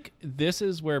you think this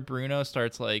is where Bruno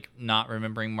starts like not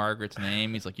remembering Margaret's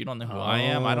name? He's like, "You don't know who I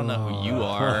am. I don't know who you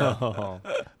are."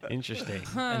 Interesting.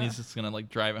 And he's just gonna like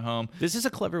drive it home. This is a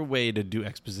clever way to do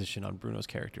exposition on Bruno's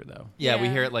character, though. Yeah, we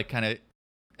hear it like kind of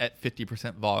at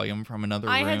 50% volume from another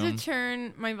room. I had to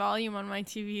turn my volume on my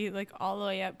TV like all the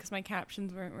way up because my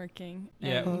captions weren't working.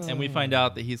 Yeah, and we find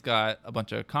out that he's got a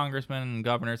bunch of congressmen and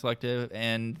governors elected,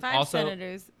 and 5 also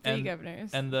senators, 3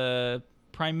 governors, and the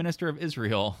Prime Minister of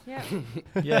Israel. Yeah.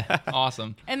 Yeah,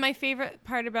 awesome. And my favorite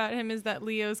part about him is that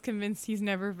Leo's convinced he's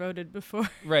never voted before.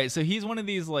 Right, so he's one of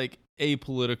these like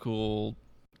apolitical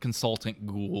consultant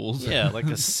ghouls. Yeah, like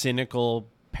a cynical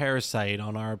parasite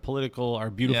on our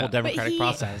beautiful democratic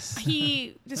process.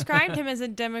 He described him as a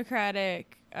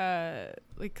democratic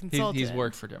like consultant. He's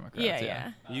worked for Democrats.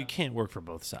 Yeah. You can't work for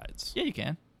both sides. Yeah, you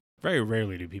can. Very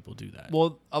rarely do people do that.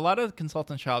 Well, a lot of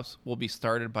consultant shops will be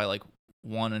started by like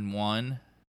 1-on-1,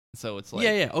 so it's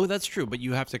like Oh, that's true. But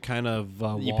you have to kind of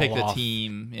you pick the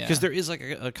team, because there is like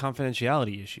a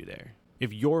confidentiality issue there.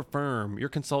 If your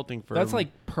consulting firm, that's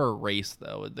like per race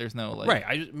though. There's no like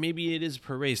right. Maybe it is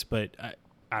per race, but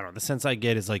I don't know. The sense I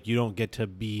get is like you don't get to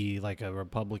be like a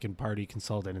Republican Party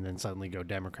consultant and then suddenly go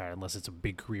Democrat unless it's a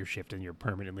big career shift and you're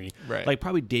permanently right. Like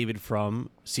probably David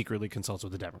Frum secretly consults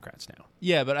with the Democrats now.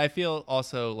 Yeah, but I feel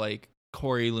also like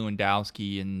Corey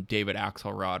Lewandowski and David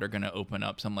Axelrod are going to open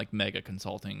up some like mega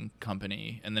consulting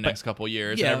company in the next couple of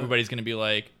years, and everybody's going to be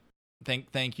like,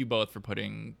 "Thank you both for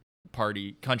putting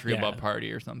country above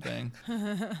party or something."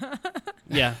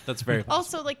 Yeah, that's very possible.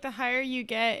 Also, like the higher you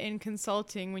get in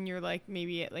consulting, when you're like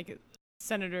maybe at like a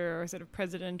senator or sort of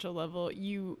presidential level,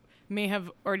 you may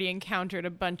have already encountered a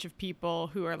bunch of people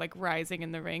who are like rising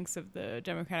in the ranks of the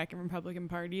Democratic and Republican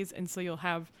parties, and so you'll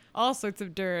have all sorts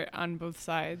of dirt on both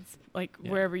sides, like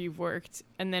wherever you've worked.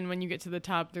 And then when you get to the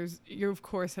top, you of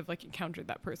course have like encountered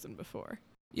that person before.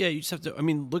 Yeah, you just have to. I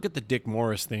mean, look at the Dick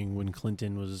Morris thing when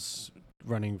Clinton was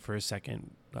running for a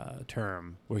second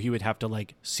term, where he would have to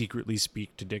like secretly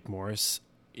speak to Dick Morris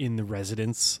in the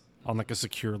residence on like a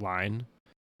secure line,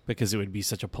 because it would be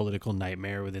such a political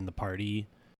nightmare within the party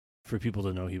for people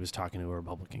to know he was talking to a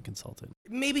Republican consultant.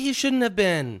 Maybe he shouldn't have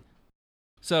been.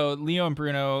 So Leo and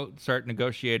Bruno start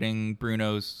negotiating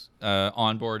Bruno's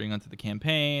onboarding onto the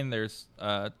campaign. There's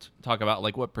talk about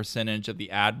like what percentage of the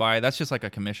ad buy. That's just like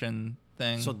a commission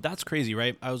thing. So that's crazy,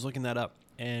 right? I was looking that up,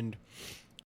 and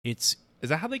is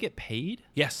that how they get paid?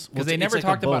 Yes, because they never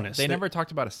talked about they never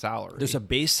talked about a salary. There's a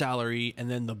base salary,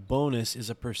 and then the bonus is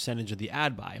a percentage of the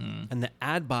ad buy, and the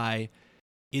ad buy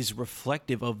is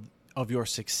reflective of your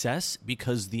success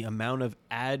because the amount of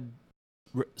ad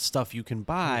stuff you can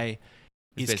buy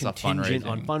is contingent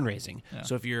on fundraising. Yeah.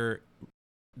 So if you're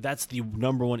that's the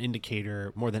number one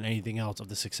indicator more than anything else of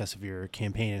the success of your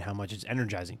campaign and how much it's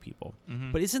energizing people.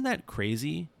 Mhm. But isn't that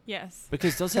crazy? Yes.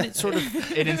 Because doesn't it sort of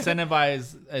it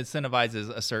incentivizes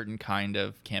a certain kind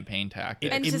of campaign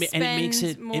tactic. And it to makes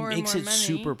it spend more and more money.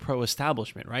 super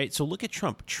pro-establishment, right? So look at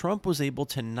Trump. Trump was able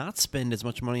to not spend as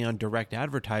much money on direct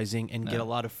advertising and get a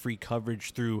lot of free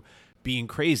coverage through being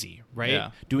crazy, right?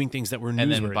 Yeah. Doing things that were newsworthy.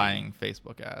 And then buying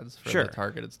Facebook ads for the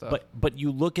targeted stuff. But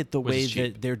you look at the Which way is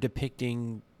cheap. that they're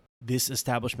depicting this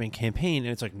establishment campaign,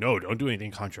 and it's like, no, don't do anything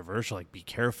controversial. Like, be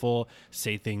careful,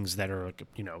 say things that are, like,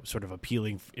 you know, sort of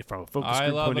appealing from a focus I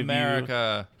group love point of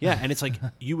America. view. Yeah, and it's like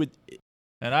you would,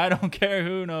 and I don't care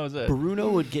who knows it. Bruno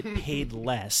would get paid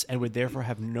less and would therefore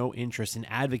have no interest in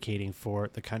advocating for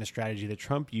the kind of strategy that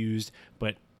Trump used.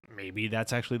 But maybe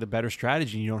that's actually the better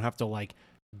strategy. You don't have to like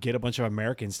get a bunch of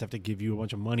Americans to have to give you a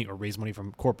bunch of money or raise money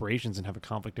from corporations and have a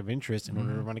conflict of interest in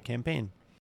order to run a campaign.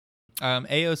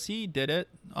 AOC did it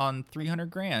on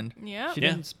 $300,000. Yeah. She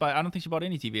didn't buy. I don't think she bought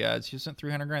any TV ads. She spent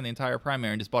 $300,000 the entire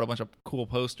primary and just bought a bunch of cool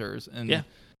posters. And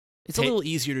It's a little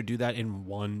easier to do that in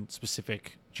one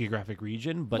specific geographic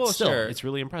region, but still, sure. it's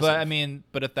really impressive. But I mean,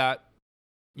 if that,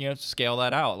 scale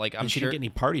that out, like I'm and she sure didn't get any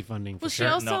party funding. For Well, sure.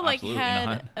 she also No, like absolutely had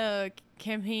not. a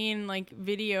campaign like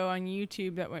video on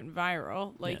YouTube that went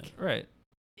viral. Like, right.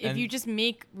 if And- you just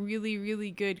make really,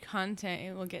 really good content,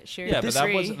 it will get shared. Yeah, for but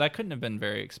free. that couldn't have been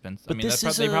very expensive. But I mean, this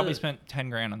is they a- probably spent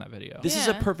 $10,000 on that video. This is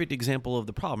a perfect example of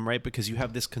the problem, right? Because you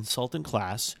have this consultant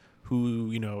class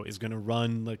who, is going to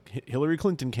run like Hillary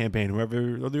Clinton campaign,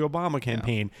 whoever, or the Obama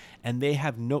campaign, and they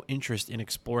have no interest in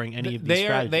exploring any of these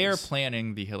strategies. They are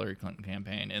planning the Hillary Clinton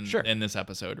campaign in this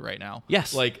episode right now.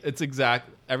 Yes. Like it's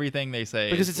everything they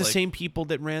say. Because is it's the like- same people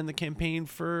that ran the campaign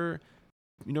for,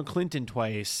 Clinton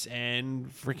twice and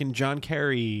freaking John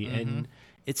Kerry, and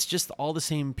it's just all the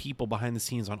same people behind the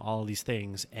scenes on all of these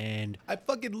things. And I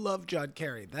fucking love John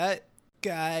Kerry. That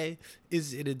guy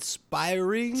is an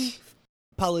inspiring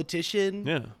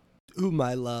politician whom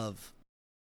I love.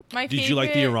 My did you like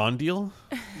the favorite- Iran deal?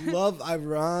 Love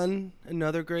Iran,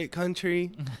 another great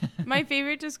country. My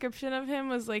favorite description of him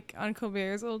was like on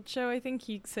Colbert's old show. I think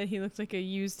he said he looked like a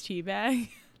used tea bag.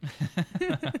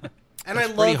 And It's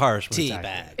I pretty love harsh when it's tea accurate.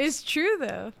 bags. It's true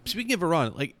though. Speaking of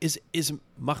Iran, like is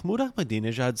Mahmoud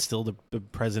Ahmadinejad still the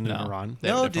president of Iran?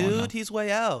 No, dude, he's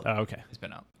way out. Oh, okay. He's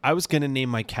been out. I was gonna name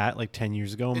my cat like 10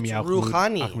 years ago. It's Meow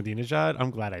Rouhani. Ahmadinejad. I'm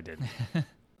glad I did.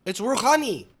 It's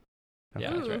Rouhani.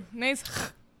 Yeah, that's Ooh, right. nice.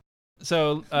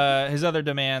 So his other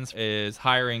demands is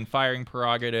firing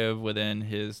prerogative within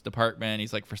his department.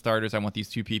 He's like, for starters, I want these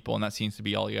 2 people, and that seems to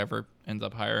be all he ever ends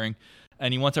up hiring.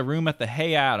 And he wants a room at the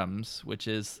Hay Adams, which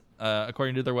is,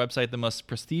 according to their website, the most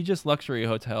prestigious luxury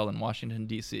hotel in Washington,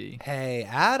 D.C. Hey,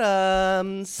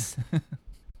 Adams.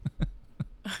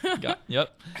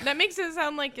 Yep. That makes it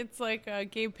sound like it's like a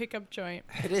gay pickup joint.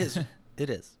 It is. It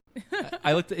is.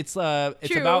 I looked. It's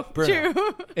True, about true.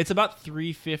 It's about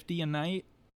 $350 a night,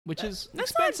 which is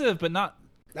expensive, but not.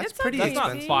 That's It's pretty okay. That's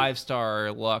not expensive.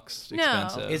 5-star luxe No.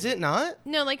 expensive. Is it not?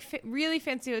 No, like really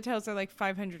fancy hotels are like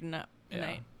 $500 and up a Yeah.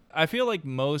 night. I feel like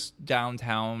most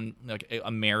downtown, like a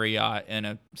Marriott in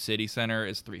a city center,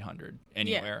 is $300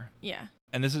 anywhere. Yeah.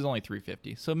 And this is only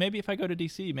 $350. So maybe if I go to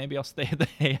DC, maybe I'll stay at the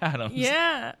Hay Adams.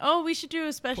 Yeah. Oh, we should do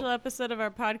a special episode of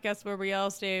our podcast where we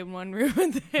all stay in one room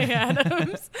at the Hay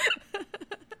Adams.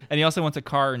 And he also wants a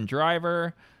car and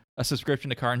driver, a subscription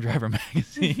to Car and Driver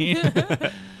magazine.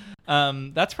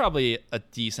 That's probably a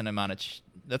decent amount of.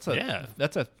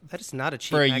 That is not a cheap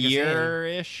for a magazine.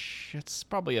 year-ish. It's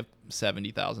probably a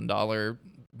 $70,000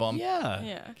 bump.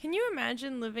 Yeah. Can you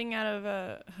imagine living out of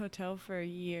a hotel for a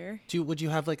year? Would you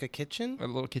have like a kitchen? A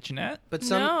little kitchenette? But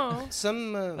No.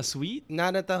 some a suite?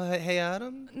 Not at the Hay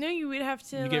Adams. No, you would have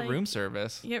to. You get room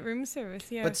service. You get room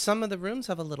service, yeah. But some of the rooms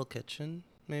have a little kitchen,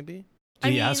 maybe.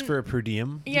 Did he I ask mean- for a per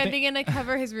diem? Yeah, they're gonna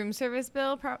cover his room service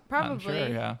bill, probably. I'm sure,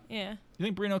 yeah. Yeah. You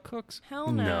think Bruno cooks?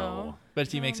 Hell no. But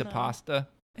he Hell makes a no. pasta.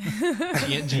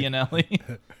 Gianelli.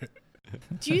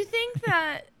 Do you think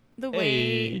that the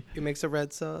way He makes a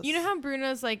red sauce. you know how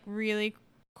Bruno's like really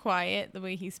quiet the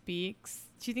way he speaks?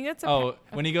 Do you think that's a Oh,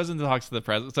 when he goes and talks to the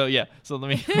president. So yeah, so let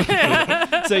me.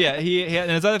 So yeah, he and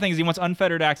his other thing is he wants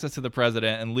unfettered access to the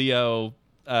president, and Leo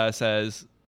says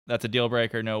that's a deal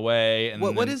breaker, no way. And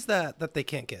what then is that they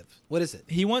can't give? What is it?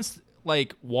 he wants?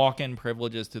 Like walk-in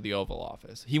privileges to the Oval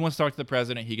Office. He wants to talk to the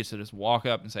president. He gets to just walk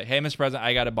up and say, "Hey, Mr. President,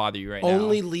 I got to bother you right now."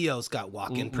 Only Leo's got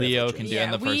walk-in privileges. Leo can do it,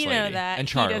 and the first we know lady, that. and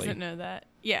Charlie. He doesn't know that.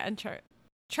 Yeah, and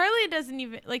Charlie doesn't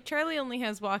even like. Charlie only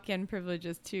has walk-in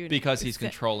privileges too, because he's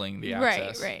controlling the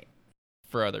access, Right.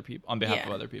 for other people on behalf of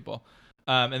Yeah. other people.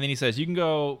 And then he says, "You can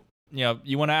go.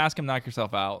 You want to ask him, knock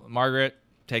yourself out. Margaret,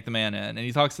 take the man in. And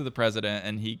he talks to the president,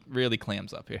 and he really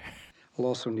clams up here. We'll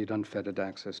also need unfettered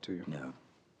access to you. No.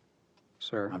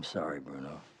 Sir? I'm sorry,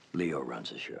 Bruno. Leo runs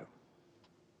the show.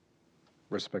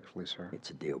 Respectfully, sir. It's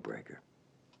a deal breaker.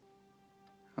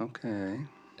 Okay.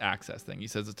 Access thing. He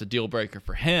says it's a deal breaker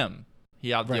for him.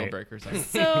 He out deal breakers.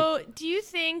 So, do you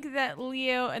think that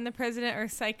Leo and the president are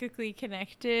psychically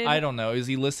connected? I don't know. Is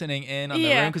he listening in on the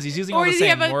room because he's using all or the does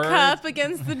same he have words? a cup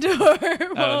against the door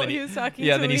while he was talking?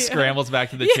 Yeah, to then he Leo? scrambles back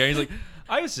to the chair. He's like,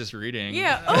 "I was just reading."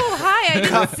 Yeah. Oh, hi. I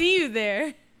didn't see you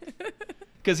there.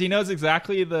 Because he knows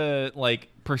exactly the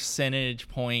percentage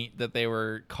point that they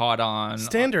were caught on.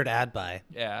 Standard ad buy.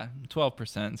 Yeah,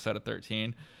 12% instead of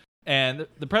 13. And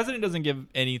the president doesn't give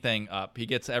anything up. He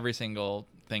gets every single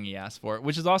thing he asks for,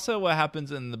 which is also what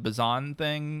happens in the Bazan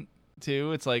thing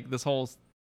too. It's like this whole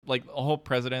the whole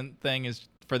president thing is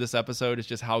for this episode is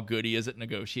just how good he is at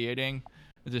negotiating.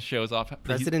 It just shows off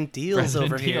President Deals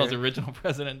over here. Original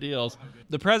President Deals.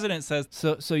 The president says,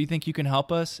 "So you think you can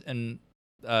help us?" And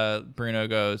Bruno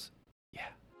goes, "Yeah."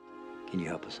 Can you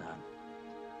help us out?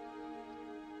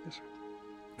 Yes,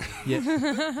 sir.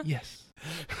 Yes. Yes.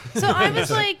 So I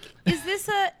was like, is this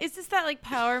that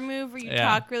power move where you Yeah.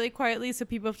 talk really quietly so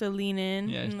people have to lean in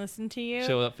Yeah. and listen to you?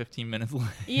 Show up 15 minutes late.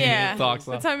 Yeah. Talks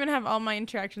That's how I'm gonna have all my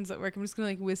interactions at work. I'm just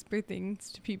gonna whisper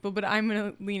things to people, but I'm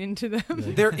gonna lean into them.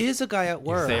 There is a guy at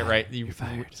work. Say it right. You're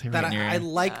fired. Say it That right in your I ear.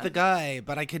 like the guy,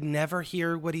 but I could never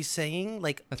hear what he's saying.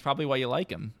 That's probably why you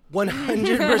like him.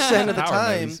 100% of the Power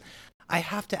time, moves. I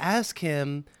have to ask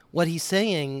him what he's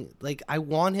saying. I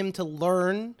want him to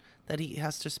learn that he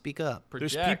has to speak up.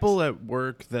 There's people at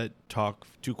work that talk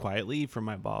too quietly. From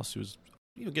my boss, who's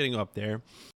getting up there,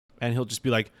 and he'll just be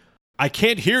like, "I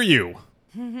can't hear you.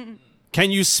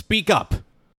 Can you speak up?"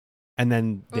 And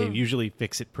then they usually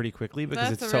fix it pretty quickly because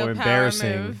That's it's a so real power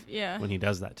embarrassing move. Yeah. when he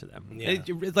does that to them. Yeah.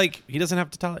 He doesn't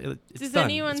have to tell. It's Does done.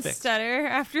 anyone It's fixed. stutter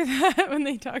after that when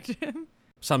they talk to him?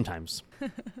 Sometimes.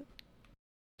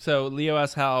 So Leo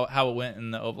asks how it went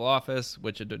in the Oval Office,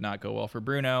 which it did not go well for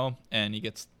Bruno, and he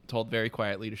gets told very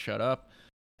quietly to shut up.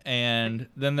 And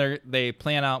then they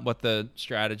plan out what the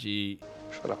strategy.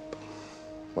 Shut up.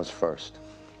 What's first?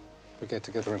 We get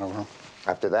together in a room.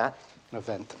 After that? An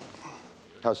event.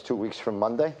 How's 2 weeks from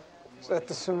Monday? Is that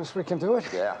the soonest we can do it?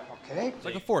 Yeah. Okay. It's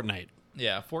like a fortnight.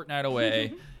 Yeah, a fortnight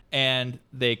away. And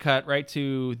they cut right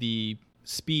to the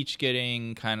speech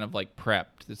getting kind of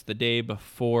prepped. It's the day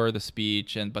before the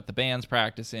speech, but the band's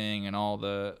practicing and all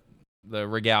the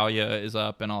regalia is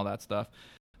up and all that stuff.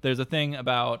 There's a thing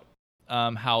about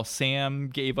how Sam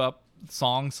gave up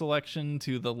song selection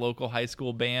to the local high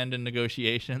school band in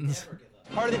negotiations.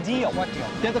 Part of the deal. What deal?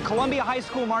 They're the Columbia High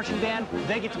School marching band.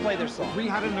 They get to play their song. We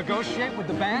had to negotiate with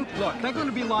the band? Look, they're going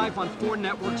to be live on 4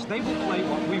 networks. They will play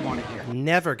what we want to hear.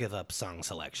 Never give up song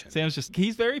selection. Sam's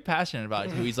he's very passionate about it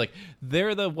too. He's like,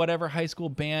 they're the whatever high school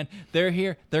band. They're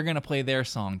here. They're going to play their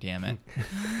song, damn it.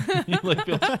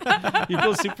 he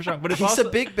feels super strong. But it's He's also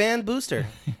a big band booster.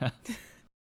 Yeah.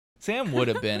 Sam would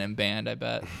have been in band, I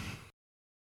bet.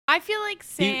 I feel like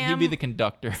Sam. He'd be the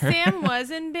conductor. Sam was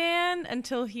in band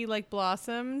until he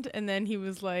blossomed, and then he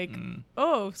was like,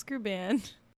 "Oh, screw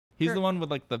band." He's the one with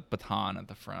the baton at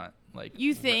the front.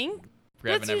 You think?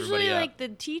 Grabbing That's usually everybody up. the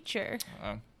teacher.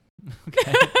 Oh.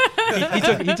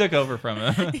 Okay. he took over from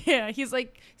him. Yeah, he's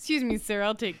like, "Excuse me, sir,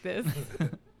 I'll take this."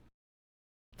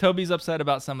 Toby's upset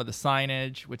about some of the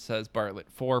signage, which says Bartlett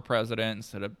for president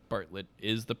instead of Bartlett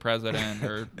is the president,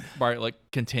 or Bartlett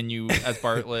continue as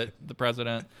Bartlett the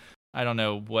president. I don't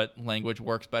know what language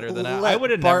works better than that. I would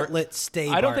have Bartlett stay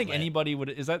I don't think Bartlett. anybody would.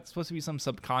 Is that supposed to be some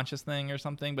subconscious thing or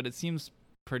something? But it seems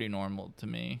pretty normal to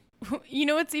me. You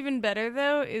know what's even better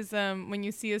though is when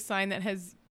you see a sign that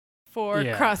has 4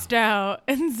 Yeah. crossed out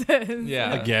and says,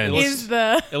 Yeah, Again.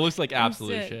 it looks like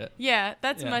absolute Instead. shit. Yeah,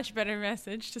 that's a Yeah. much better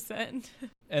message to send.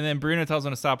 And then Bruno tells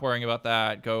him to stop worrying about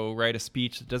that. Go write a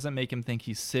speech that doesn't make him think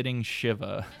he's sitting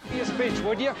Shiva. Be a speech,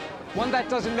 would you? One that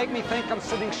doesn't make me think I'm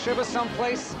sitting Shiva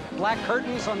someplace. Black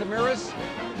curtains on the mirrors.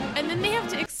 And then they have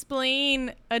to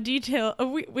explain a detail,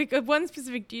 one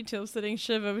specific detail of sitting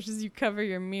Shiva, which is you cover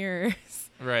your mirrors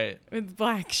Right. with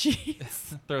black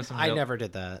sheets. Throw some. I real- never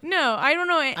did that. No, I don't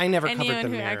know I never covered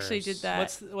anyone the who actually mirrors. did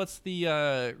that. What's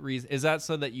the reason? Is that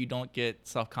so that you don't get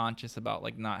self-conscious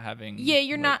about not having? Yeah,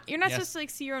 you're not yes. supposed to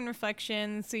see your own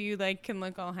reflection, so you can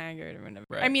look all haggard or whatever.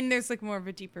 Right. I mean, there's more of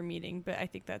a deeper meaning, but I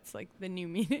think that's the new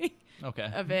meaning Okay.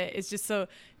 of it. It's just so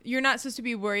you're not supposed to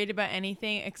be worried about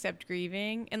anything except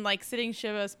grieving, and sitting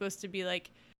Shiva is supposed to be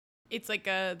it's like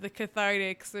the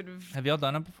cathartic sort of. Have y'all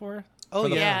done it before? Oh, For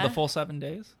the, yeah. the full 7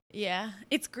 days? Yeah,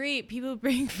 it's great. People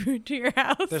bring food to your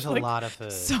house. There's a like, lot of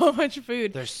food. So much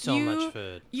food. There's so much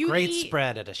food. Great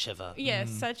spread at a Shiva. Yeah,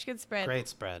 such good spread. Great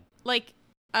spread. Like,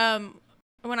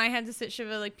 when I had to sit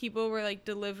Shiva, like people were like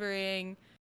delivering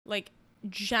like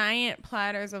giant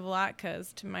platters of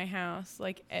latkes to my house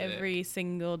like every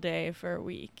single day for a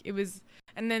week. It was,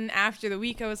 and then after the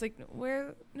week, I was like,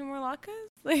 "Where no more latkes?"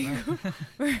 Like,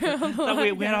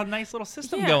 we had a nice little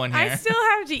system going here. I still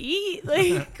have to eat.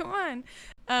 Like, come on.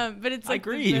 But it's like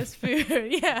the best food.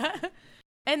 Yeah.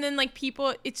 And then like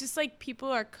people, it's just like people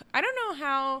are. I don't know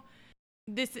how.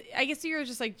 I guess you're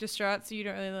just like distraught, so you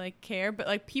don't really like care. But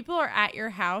like people are at your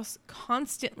house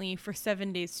constantly for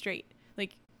 7 days straight.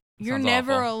 Like you're Sounds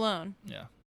never awful. alone. Yeah.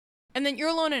 And then you're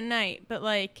alone at night, but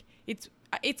like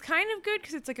it's kind of good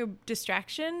because it's like a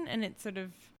distraction and it's sort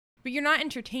of, but you're not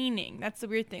entertaining. That's the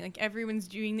weird thing. Like everyone's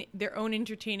doing their own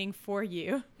entertaining for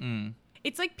you. Mm.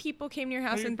 It's like people came to your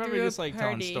house You're and probably threw just a like party.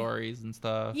 telling stories and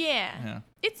stuff. Yeah.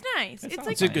 It's nice. It It's sounds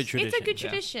like nice. It's a good It's a good tradition, yeah.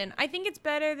 tradition. I think it's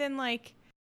better than like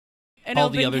an All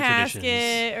open the other casket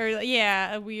traditions.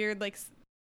 or a weird like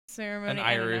ceremony. An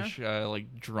I don't know. Irish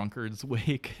like drunkard's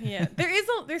wake. Yeah, there's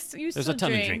you There's still a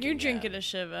ton of drink. drinking, You drink at a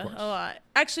Shiva a lot.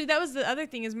 Actually, that was the other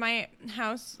thing. Is my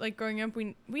house like growing up?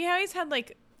 We always had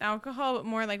like alcohol, but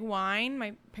more like wine.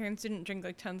 My parents didn't drink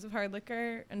like tons of hard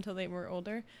liquor until they were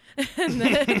older, and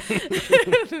then,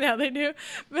 now they do.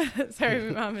 But sorry,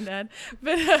 my mom and dad.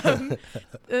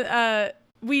 But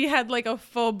we had like a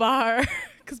full bar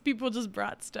because people just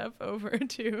brought stuff over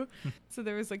too. So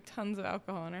there was like tons of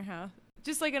alcohol in our house.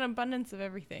 Just like an abundance of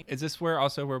everything. Is this where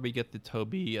we get the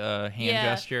Toby hand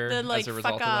gesture the, like, as a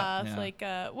result fuck off, of that?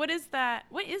 Yeah. Like, what is that?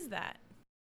 What is that?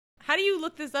 How do you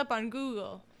look this up on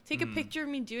Google? Take a picture of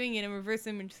me doing it and reverse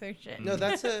image search it. No,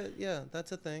 that's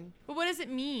a thing. But what does it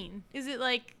mean? Is it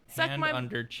like suck hand my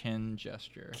under chin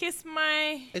gesture. kiss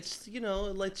my? It's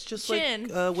it's just Chin.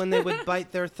 like when they would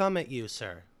bite their thumb at you,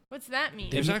 sir. What's that mean?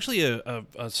 There's actually a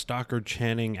Stockard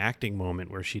Channing acting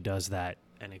moment where she does that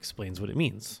and explains what it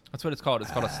means. That's what it's called.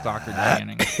 It's called a Stockard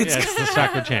Channing. Yeah, it's the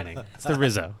Stockard Channing. It's the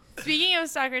Rizzo. Speaking of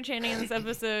Stockard Channing in this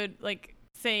episode, like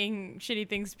saying shitty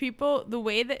things to people, the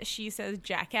way that she says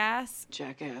jackass,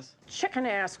 Chicken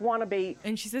ass wannabe.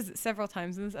 and she says it several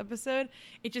times in this episode,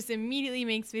 it just immediately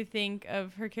makes me think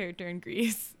of her character in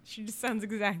Grease. She just sounds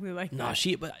exactly like No,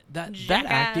 that. but that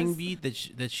Jackass. acting beat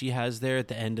that she has there at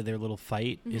the end of their little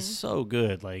fight is so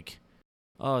good. Like,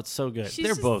 oh, it's so good. She's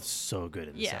They're just- both so good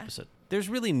in this yeah. episode. There's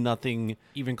really nothing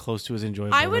even close to as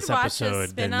enjoyable I in would this watch a episode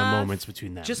than the spin-off moments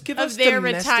between them. Just give of us their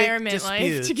domestic retirement life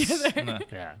disputes. together.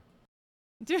 yeah.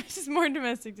 Just more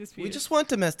domestic disputes. We just want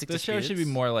domestic This show disputes. should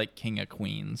be more like King of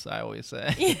Queens, I always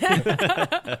say.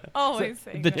 Yeah. Always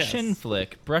saying The that. chin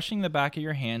flick, brushing the back of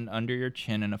your hand under your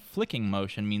chin in a flicking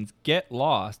motion, means get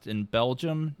lost in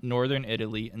Belgium, northern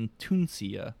Italy, and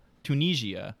Tunisia.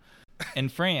 In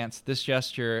France, this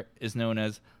gesture is known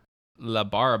as la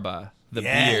barba, the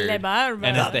beard, La barba.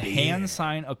 and is La the beard. hand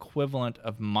sign equivalent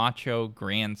of macho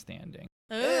grandstanding.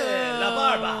 la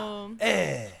barba.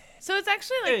 Oh. So it's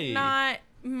actually like Hey. not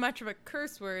much of a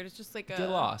curse word. It's just like a Get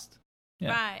lost. Yeah.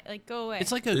 Bye. Like go away.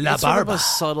 It's like a La it's sort of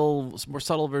barba. a more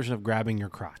subtle version of grabbing your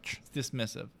crotch. It's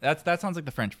dismissive. That sounds like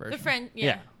the French version. the French. Yeah.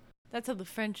 Yeah. That's how the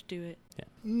French do it.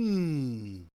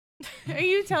 Hmm. Are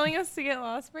you telling us to get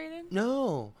lost, Brayden?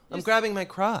 No, I'm grabbing my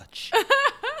crotch.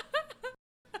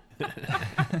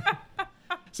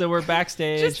 So we're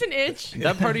backstage. Just an itch.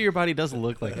 That part of your body does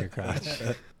look like your crotch.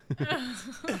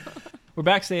 We're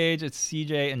backstage. It's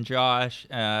CJ and Josh.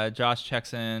 Josh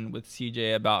checks in with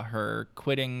CJ about her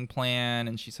quitting plan,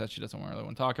 and she says she doesn't really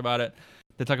want to talk about it.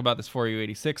 They talk about this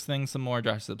 4U86 thing some more.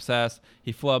 Josh is obsessed.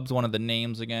 He flubs one of the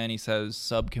names again. He says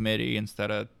subcommittee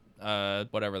instead of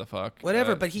whatever the fuck.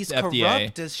 Whatever, but he's FDA.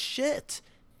 corrupt as shit.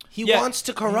 He Yeah, wants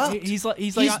to corrupt. He's like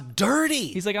he's like, dirty.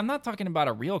 He's like, I'm not talking about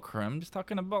a real crime. I'm just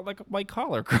talking about like a white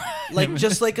collar crime. like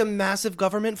just like a massive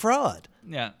government fraud.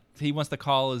 Yeah. He wants to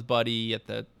call his buddy at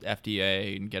the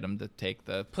FDA and get him to take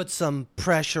the Put some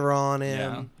pressure on him.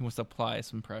 Yeah, he wants to apply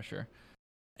some pressure.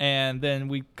 And then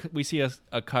we see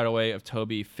a cutaway of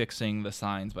Toby fixing the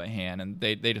signs by hand, and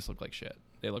they just look like shit.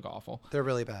 They look awful. They're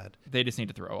really bad. They just need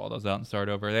to throw all those out and start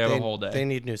over. They have a whole day. They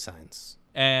need new signs.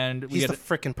 And we He's get the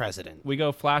frickin' president. We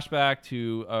go flashback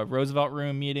to a Roosevelt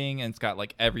Room meeting, and it's got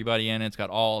like everybody in it. It's got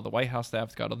all the White House staff.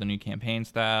 It's got all the new campaign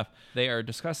staff. They are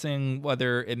discussing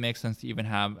whether it makes sense to even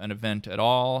have an event at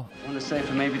all. I want to say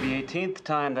for maybe the 18th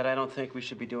time that I don't think we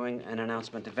should be doing an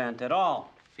announcement event at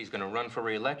all. If he's going to run for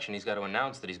re-election, he's got to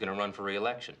announce that he's going to run for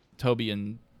re-election. Toby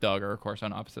and Doug are, of course,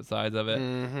 on opposite sides of it.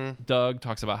 Mm-hmm. Doug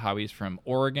talks about how he's from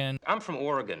Oregon. I'm from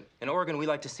Oregon. In Oregon, we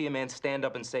like to see a man stand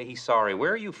up and say he's sorry.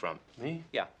 Where are you from? Me?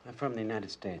 Yeah. I'm from the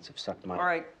United States. I've sucked my... All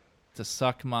right. To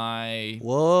suck my...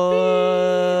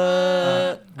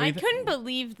 What? I couldn't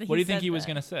believe that What do you think said he was that.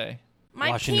 going to say? My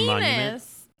Washington Monument?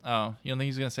 penis. Oh, you don't think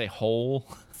he's going to say hole?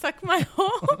 Suck my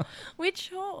hole? Which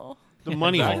hole? The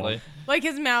money Exactly. hole. Like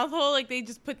his mouth hole? Like they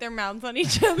just put their mouths on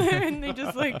each other and they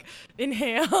just like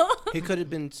inhale? He could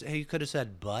have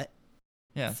said butt.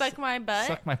 Yeah. Suck my butt?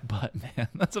 Suck my butt, man.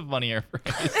 That's a funnier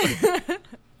phrase.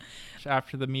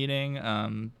 After the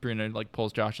meeting, Bruno like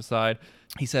pulls Josh aside.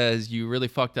 He says, "You really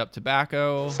fucked up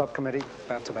tobacco." Subcommittee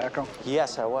about tobacco.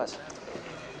 Yes, I was.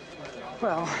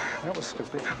 Well, that was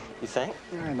stupid. You think?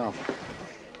 Yeah, I know.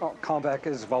 Well, Kalmbach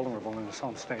is vulnerable in his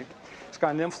home state. He's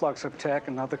got an influx of tech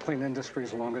and other clean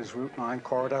industries along his Route 9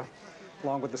 corridor,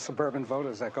 along with the suburban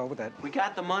voters that go with it. We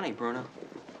got the money, Bruno.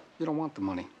 You don't want the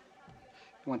money.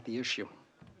 You want the issue.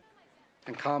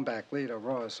 And Kalmbach, Lita,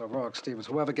 Ross, or Rourke, Stevens,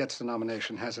 whoever gets the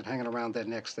nomination has it hanging around their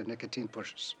necks, their nicotine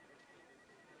pushers.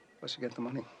 Plus you get the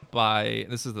money.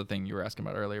 This is the thing you were asking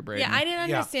about earlier, Brady. Yeah, I didn't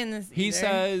understand this He either.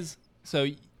 says, so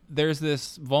there's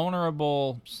this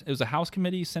vulnerable, it was a House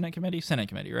committee, Senate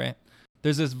committee, right?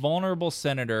 There's this vulnerable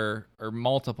senator, or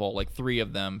multiple, like 3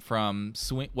 of them, from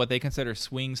what they consider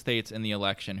swing states in the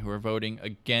election who are voting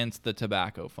against the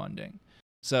tobacco funding.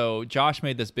 So Josh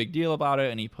made this big deal about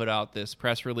it, and he put out this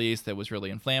press release that was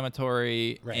really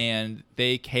inflammatory, and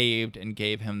they caved and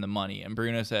gave him the money. And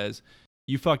Bruno says,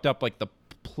 you fucked up like the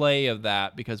play of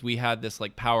that because we had this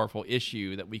like powerful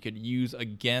issue that we could use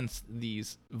against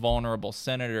these vulnerable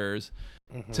senators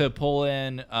to pull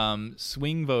in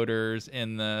swing voters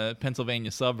in the Pennsylvania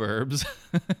suburbs.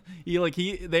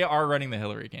 They are running the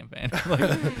Hillary campaign.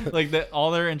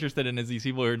 All they're interested in is these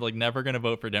people who are like never going to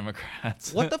vote for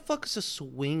Democrats. What the fuck is a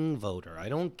swing voter? I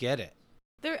don't get it.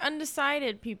 They're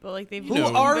undecided people. Like they've Who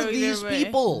are these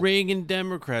people? Reagan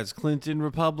Democrats, Clinton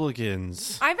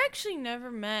Republicans. I've actually never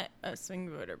met a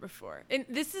swing voter before. And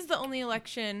this is the only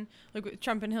election, like with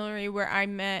Trump and Hillary, where I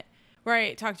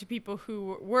talked to people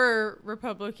who were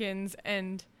Republicans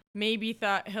and maybe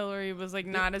thought Hillary was like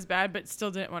not as bad, but still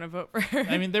didn't want to vote for her.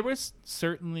 I mean, there was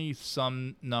certainly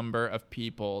some number of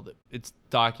people that it's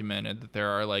documented that there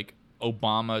are like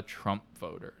Obama Trump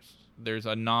voters. There's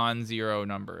a non-zero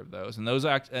number of those, and those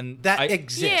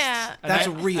exists. Yeah, that's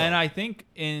real. And I think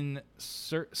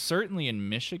certainly in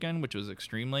Michigan, which was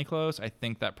extremely close, I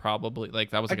think that probably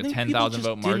that was like a 10,000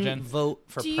 vote margin. Didn't vote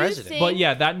for president. But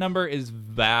yeah, that number is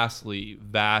vastly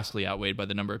outweighed by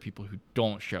the number of people who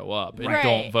don't show up and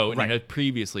don't vote and have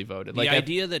previously voted. The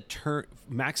idea that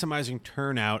maximizing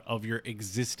turnout of your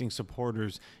existing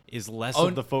supporters is less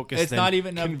of the focus it's than not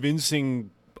even convincing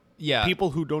Yeah.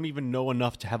 people who don't even know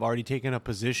enough to have already taken a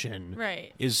position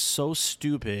Right. is so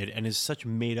stupid and is such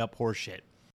made up horseshit.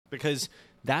 Because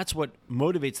that's what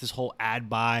motivates this whole ad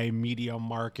buy, media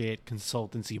market,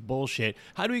 consultancy bullshit.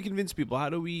 How do we convince people? How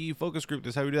do we focus group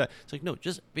this? How do we do that? It's like, no,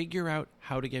 just figure out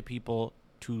how to get people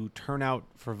to turn out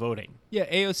for voting. Yeah,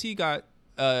 AOC got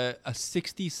a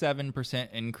 67%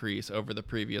 increase over the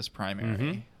previous primary.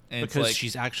 Mhm. And it's Because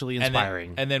she's actually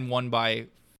inspiring. And then won by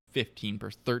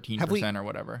 15%, 13% or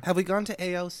whatever. Have we gone to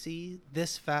AOC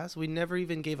this fast? We never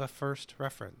even gave a first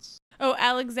reference. Oh,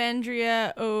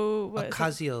 Alexandria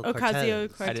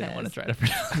Ocasio-Cortez. I didn't want to try to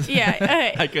pronounce it. Yeah,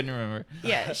 okay. I couldn't remember.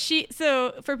 Yeah,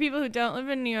 so for people who don't live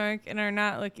in New York and are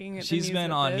not looking at She's the news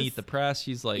been with on this, Meet the Press.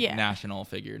 She's like Yeah. national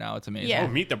figure now. It's amazing. Yeah. Oh,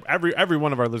 Meet the every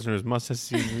one of our listeners must have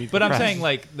seen Meet But the I'm Press. saying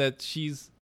like that she's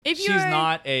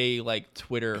not a like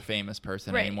Twitter famous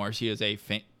person Right. anymore. She is a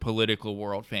political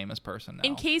world famous person now.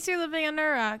 in case you're living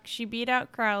under a rock, she beat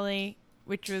out Crowley,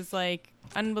 which was like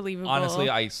unbelievable. Honestly,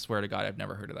 I swear to God, I've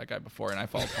never heard of that guy before, and I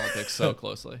follow politics so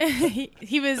closely.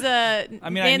 he was I mean, I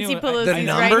Nancy knew Pelosi's the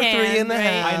number right hand, 3 in the right?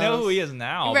 house. I know who he is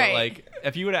now, Right. but like,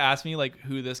 if you would have asked me like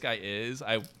who this guy is,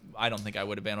 I don't think I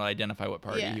would have been able to identify what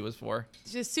party Yeah. he was for.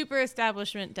 Just super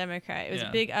establishment Democrat. It was Yeah.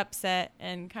 a big upset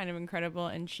and kind of incredible.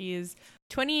 And she is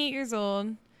 28 years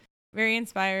old, very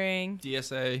inspiring.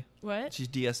 DSA. What? She's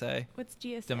DSA. What's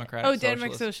GSA? Democratic Oh, Socialist.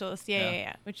 Democratic Socialist. Yeah,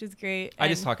 Yeah. which is great. I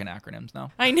just And- talk in acronyms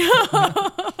now. I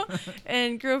know.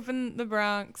 And grew up in the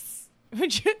Bronx,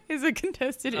 which is a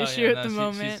contested Oh, issue yeah, at no, the she-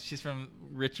 moment. She's from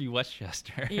Richie,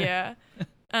 Westchester. Yeah.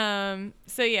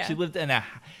 So yeah. She lived in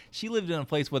a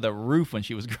place with a roof when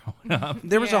she was growing up.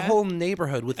 There was a Yeah. whole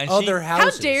neighborhood with And other she-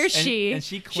 houses. How dare she? And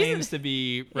she claims to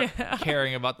be Yeah.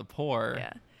 caring about the poor.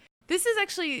 Yeah. This is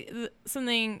actually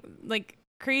something like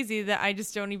crazy that I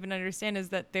just don't even understand is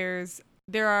that there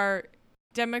are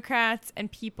Democrats and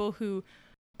people who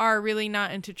are really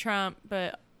not into Trump,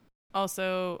 but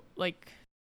also like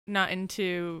not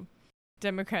into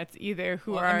Democrats either,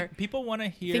 who Well, are I mean, people want to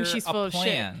hear think she's full a of shit.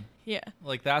 plan. Yeah.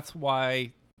 Like that's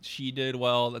why she did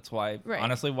well. That's why, Right.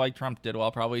 honestly, why Trump did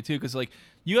well probably too. Because like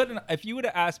if you would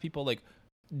have asked people like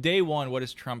day one, what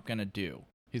is Trump gonna do?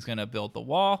 He's gonna build the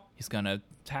wall. He's gonna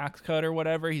tax cut or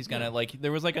whatever. He's gonna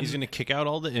there was like He's gonna kick out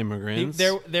all the immigrants.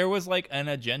 There was like an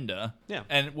agenda. Yeah.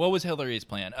 And what was Hillary's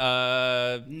plan?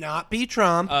 Not be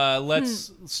Trump.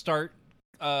 Let's start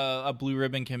a blue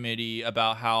ribbon committee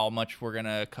about how much we're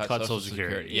gonna cut Social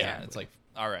Security. Yeah. Yeah. It's like,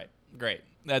 all right, great.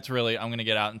 That's really I'm gonna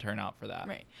get out and turn out for that.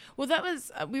 Right. Well, that was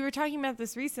we were talking about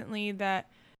this recently that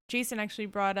Jason actually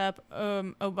brought up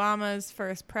Obama's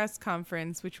first press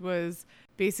conference, which was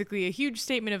basically a huge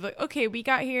statement of like, okay, we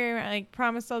got here, like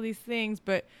promised all these things,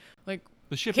 but like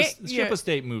the ship of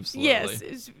state moves slowly. Yes,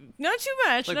 it's not too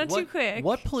much, Like, not what, too quick.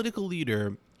 What political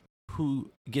leader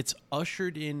who gets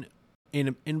ushered in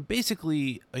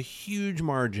basically a huge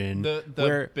margin, The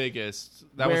where, biggest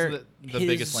that where was the his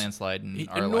biggest landslide in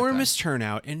our enormous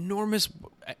turnout, enormous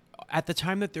at the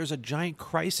time that there's a giant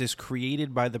crisis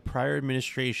created by the prior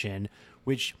administration,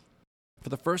 which for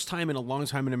the first time in a long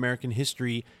time in American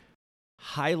history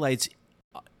highlights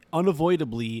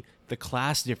unavoidably the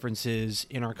class differences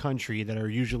in our country that are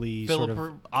usually sort of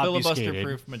obfuscated.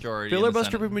 Filibuster-proof majority.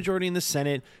 Filibuster-proof majority in the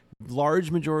Senate, large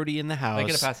majority in the House. They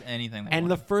could have passed anything. And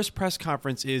the first press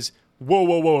conference is,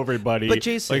 whoa, everybody. But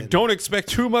Jason, like, don't expect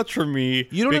too much from me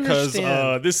you don't because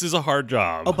understand. This is a hard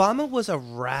job. Obama was a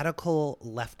radical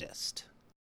leftist.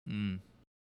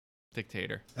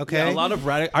 Dictator. Okay.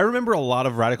 Yeah, I remember a lot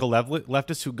of radical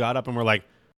leftists who got up and were like,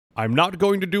 I'm not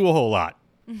going to do a whole lot.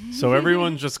 So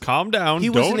everyone just calm down. He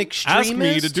was Don't an ask me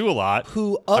extremist to do a lot.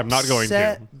 who I'm not going to.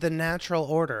 upset the natural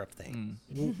order of things.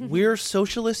 We're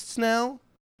socialists now.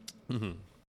 Mhm.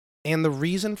 And the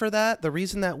reason for that, the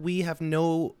reason that we have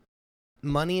no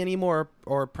money anymore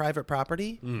or private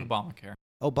property, Obamacare.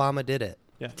 Obama did it.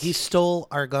 Yes. He stole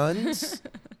our guns.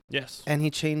 Yes. And he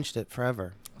changed it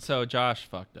forever. So Josh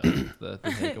fucked up the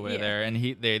takeaway there, and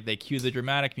they cue the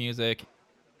dramatic music.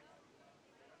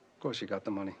 Of course you got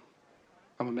the money.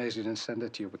 I'm amazed you didn't send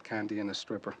it to you with candy and a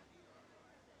stripper.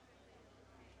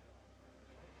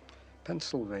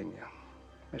 Pennsylvania,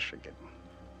 Michigan,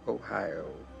 Ohio.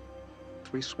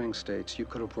 3 swing states you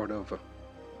could have brought over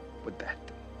with that.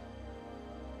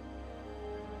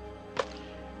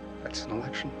 That's an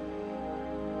election.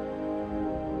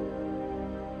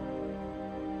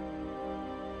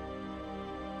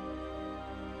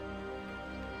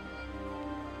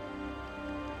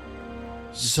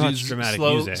 Such dramatic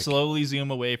music. Slowly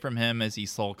zoom away from him as he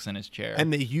sulks in his chair.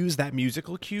 And they use that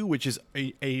musical cue, which is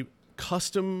a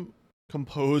custom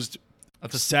composed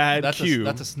sad cue.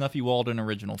 That's a Snuffy Walden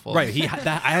original, folks. Right.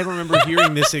 I remember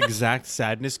hearing this exact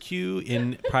sadness cue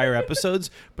in prior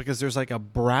episodes because there's like a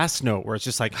brass note where it's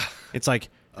just like, it's like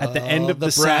at the end of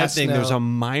the sad brass thing, there's note. a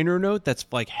minor note that's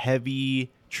like heavy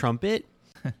trumpet.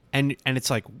 And it's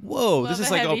like, whoa, Love this is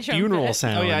a like a heavy funeral trumpet.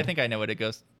 sound. Oh yeah, I think I know what it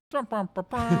goes. It's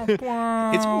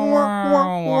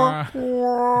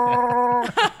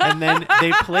and then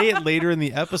they play it later in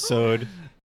the episode,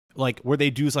 like where they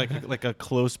do like a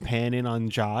close pan in on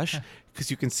Josh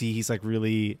because you can see he's like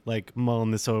really like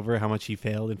mulling this over how much he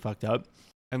failed and fucked up,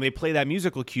 and they play that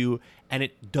musical cue and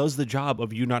it does the job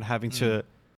of you not having to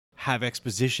have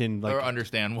exposition or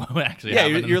understand what actually yeah,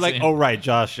 happened. you're like, oh right,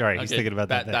 Josh, all right, he's Okay, thinking about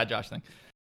that Josh thing.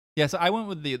 Yeah, so I went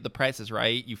with the Price is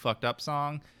Right, You Fucked Up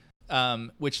song.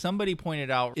 Which somebody pointed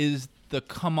out is the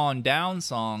Come On Down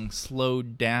song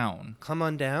slowed down. Come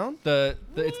On Down?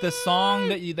 It's the song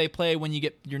that they play when you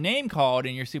get your name called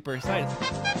and you're super excited.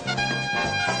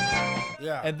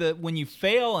 Yeah. And when you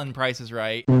fail in Price is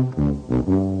Right,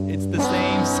 it's the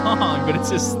same song, but it's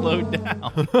just slowed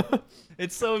down.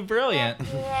 It's so brilliant.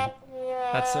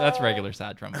 That's regular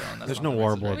sad trombone. That's There's not no the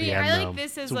Price is warble Right. at the Wait, end. I like though.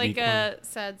 this It's as like weak one. a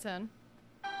sad son.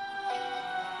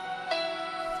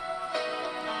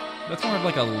 That's more of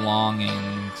like a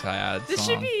longing sad This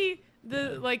song. should be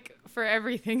the like for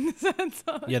everything the sad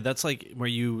song. Yeah, that's like where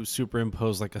you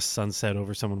superimpose like a sunset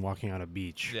over someone walking on a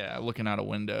beach. Yeah, looking out a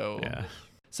window. Yeah.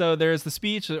 So there's the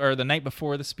speech, or the night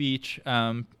before the speech,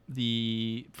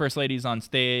 the First Lady's on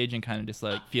stage and kind of just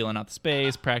like feeling out the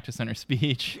space, practicing her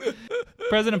speech.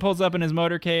 President pulls up in his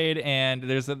motorcade, and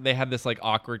they had this like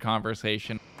awkward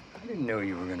conversation. I didn't know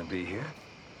you were going to be here.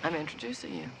 I'm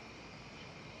introducing you.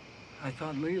 I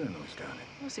thought Leland was down it.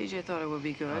 Well, CJ thought it would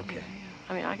be good. Okay.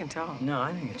 I mean, I can tell. No,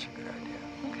 I think it's a good idea.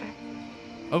 Okay.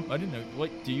 Oh, I didn't know. What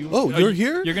do you? Oh, you're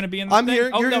here? You're going to be in the I'm thing? here.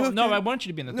 Oh, You're no, here. no, I want you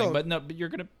to be in the thing, No. but you're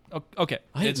going to. Okay.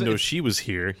 I didn't know she was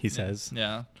here, he says.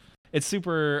 Yeah. It's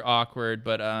super awkward,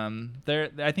 but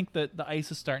I think that the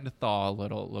ice is starting to thaw a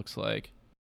little, it looks like.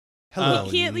 Hello,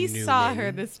 He at least saw Newman.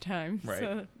 her this time. Right.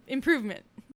 So improvement.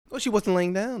 Well, she wasn't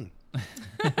laying down.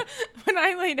 When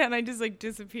I lay down, I just like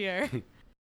disappear.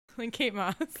 Like Kate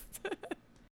Moss.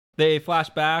 They flash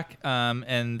back,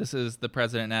 and this is the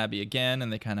President and Abby again,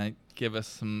 and they kind of give us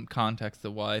some context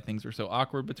of why things were so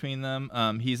awkward between them.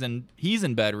 He's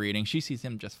in bed reading. She sees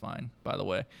him just fine, by the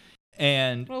way.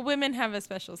 And Well, women have a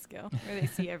special skill where they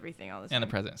see everything all the time. and the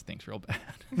president stinks real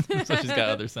bad, so she's got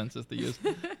other senses to use.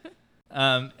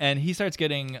 And he starts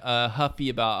getting huffy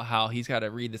about how he's got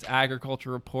to read this agriculture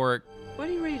report. What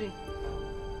are you reading?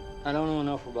 I don't know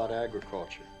enough about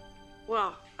agriculture.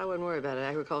 Well, I wouldn't worry about it.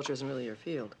 Agriculture isn't really your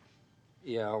field.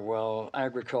 Yeah, well,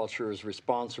 agriculture is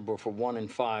responsible for 1 in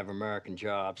 5 American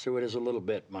jobs, so it is a little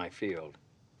bit my field.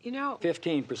 You know,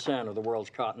 15% of the world's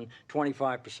cotton,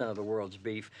 25% of the world's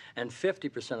beef, and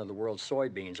 50% of the world's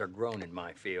soybeans are grown in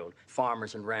my field.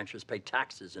 Farmers and ranchers pay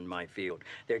taxes in my field.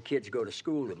 Their kids go to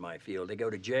school in my field. They go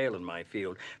to jail in my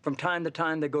field. From time to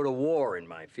time, they go to war in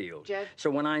my field. Jed? So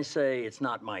when I say it's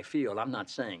not my field, I'm not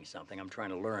saying something. I'm trying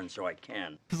to learn so I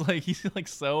can. He's like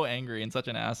so angry and such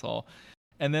an asshole.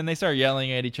 And then they start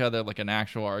yelling at each other like an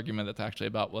actual argument that's actually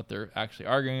about what they're actually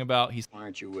arguing about. Why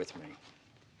aren't you with me?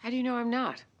 how do you know I'm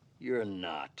not? You're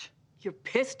not. You're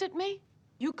pissed at me?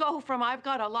 You go from I've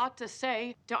got a lot to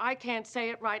say to I can't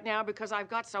say it right now because I've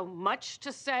got so much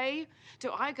to say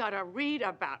to I gotta read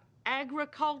about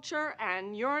agriculture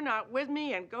and you're not with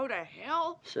me and go to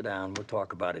hell? Sit down. We'll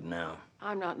talk about it now.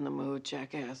 I'm not in the mood,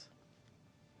 jackass.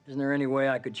 Isn't there any way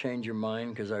I could change your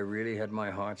mind? Because I really had my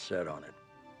heart set on it.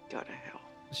 Go to hell.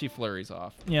 She flurries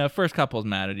off. First couple's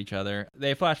mad at each other.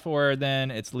 They flash forward, then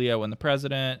it's Leo and the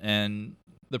president, and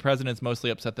the president's mostly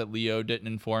upset that Leo didn't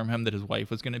inform him that his wife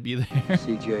was going to be there.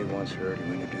 CJ wants her to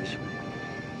introduce me.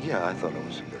 Yeah, I thought it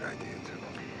was a good idea, too.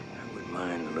 I wouldn't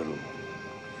mind a little,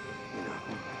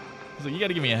 He's like, you got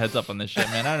to give me a heads up on this shit,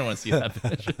 man. I don't want to see that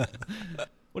bitch.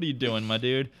 What are you doing, my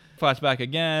dude? Flashback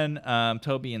again.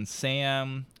 Toby and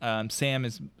Sam. Sam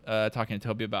is talking to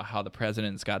Toby about how the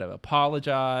president's got to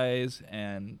apologize,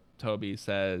 and Toby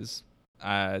says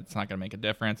it's not going to make a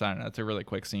difference. I don't know. It's a really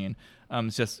quick scene.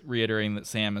 It's just reiterating that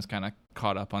Sam is kind of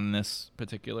caught up on this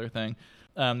particular thing.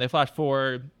 They flash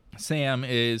forward. Sam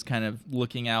is kind of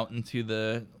looking out into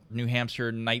the New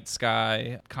Hampshire night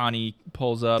sky. Connie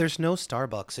pulls up. There's no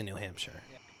Starbucks in New Hampshire.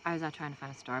 I was out trying to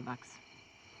find a Starbucks.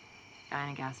 Guy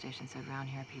in a gas station said around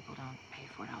here people don't pay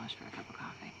 $4 for a cup of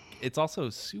coffee. It's also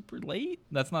super late.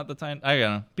 That's not the time. I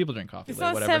don't know. People drink coffee It's late,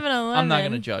 not whatever. 7-Eleven. I'm not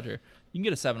going to judge her. You can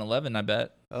get a 7-Eleven, I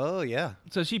bet. Oh, yeah.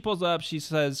 So she pulls up. She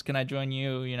says, can I join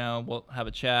you? We'll have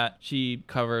a chat. She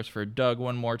covers for Doug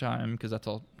one more time because that's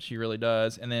all she really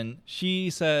does. And then she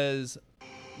says,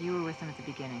 You were with him at the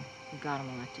beginning. You got him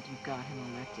elected. You got him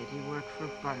elected. You work for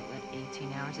Bartlett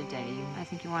 18 hours a day. I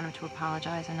think you want him to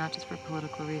apologize, and not just for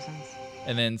political reasons.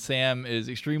 and then Sam is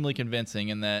extremely convincing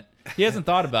in that he hasn't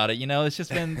thought about it. It's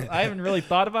just been, I haven't really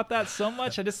thought about that so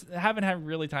much. I just haven't had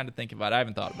really time to think about it. I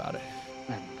haven't thought about it.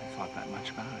 I haven't thought that much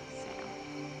about it.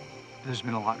 There's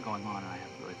been a lot going on, and I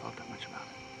haven't really thought that much about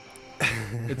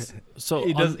it. It's so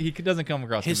he doesn't come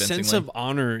across his convincingly. sense of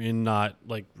honor in not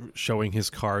showing his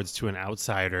cards to an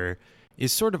outsider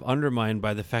is sort of undermined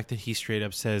by the fact that he straight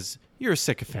up says, "You're a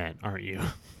sycophant, aren't you?"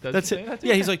 That's it.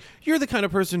 Yeah, he's like, "You're the kind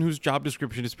of person whose job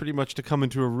description is pretty much to come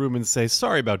into a room and say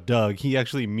sorry about Doug." He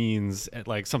actually means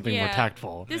something more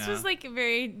tactful. This was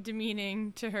very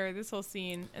demeaning to her, this whole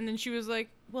scene, and then she was like,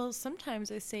 "Well,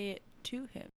 sometimes I say it to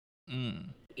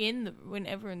him when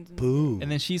everyone's in the room."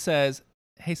 And then she says,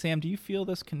 "Hey Sam, do you feel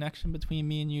this connection between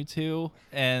me and you too?"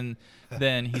 And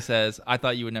then he says, "I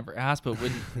thought you would never ask, but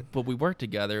but we work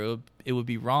together. It would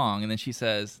be wrong." And then she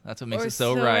says, "That's what makes it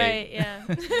so right." Yeah.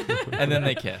 And then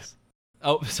they kiss.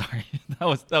 Oh, sorry, that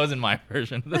was in my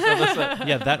version.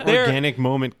 Yeah, that organic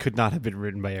moment could not have been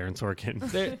written by Aaron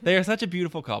Sorkin. They're such a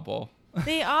beautiful couple.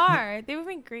 They are. They would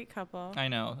make a great couple. I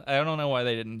know. I don't know why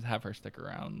they didn't have her stick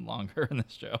around longer in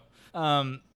this show.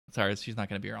 Sorry, she's not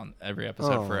going to be around every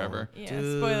episode forever. Yeah,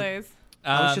 spoilers.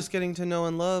 I was just getting to know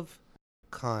and love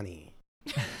Connie.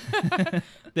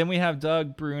 Then we have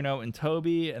Doug, Bruno, and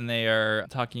Toby, and they are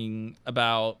talking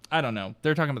about, I don't know,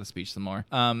 they're talking about the speech some more.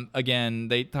 Again,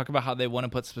 they talk about how they want to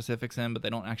put specifics in, but they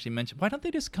don't actually mention, why don't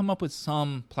they just come up with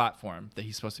some platform that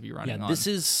he's supposed to be running on? This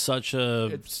is such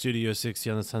a Studio 60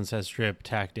 on the Sunset Strip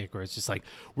tactic where it's just like,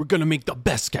 we're going to make the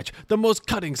best sketch, the most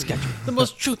cutting sketch, the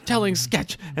most truth-telling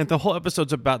sketch. And the whole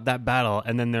episode's about that battle,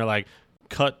 and then they're like,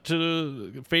 cut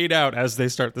to fade out as they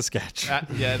start the sketch.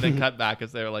 Yeah, and then cut back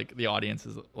as they're the audience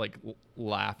is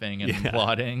laughing and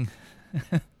applauding.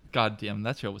 God damn,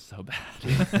 that show was so bad.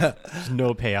 There's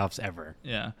no payoffs ever.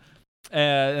 Yeah.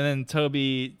 And then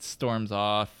Toby storms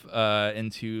off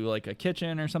into like a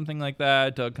kitchen or something like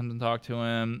that. Doug comes and talks to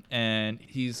him, and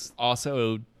he's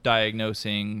also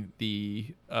diagnosing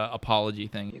the apology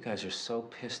thing. You guys are so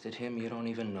pissed at him, you don't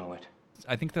even know it.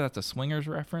 I think that's a Swingers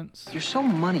reference. You're so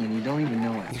money and you don't even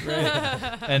know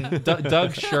it. And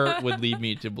Doug's shirt would lead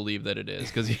me to believe that it is,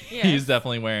 because he's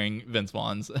definitely wearing Vince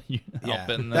Vaughn's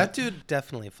outfit. In that dude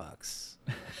definitely fucks.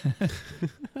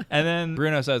 And then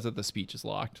Bruno says that the speech is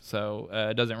locked, so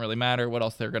it doesn't really matter what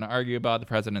else they're going to argue about. The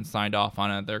president signed off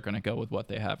on it. They're going to go with what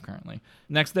they have currently.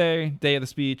 Next day of the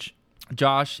speech,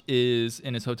 Josh is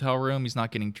in his hotel room. He's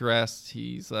not getting dressed.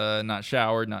 He's not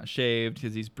showered, not shaved,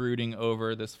 because he's brooding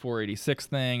over this 486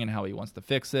 thing and how he wants to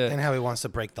fix it. And how he wants to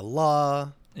break the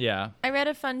law. Yeah. I read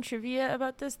a fun trivia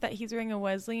about this, that he's wearing a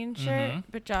Wesleyan shirt,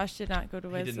 but Josh did not go to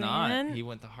Wesleyan. He did not. He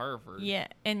went to Harvard. Yeah,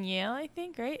 and Yale, I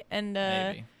think, right? And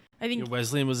Maybe. I think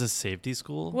Wesleyan was a safety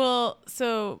school. Well,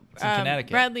 so It's in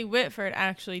Connecticut. Bradley Whitford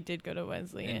actually did go to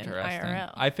Wesleyan Interesting.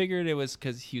 IRL. I figured it was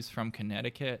because he was from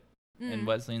Connecticut, and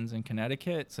Wesleyan's in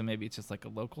Connecticut, so maybe it's just like a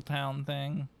local town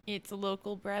thing. It's a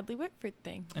local Bradley Whitford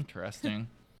thing. Interesting.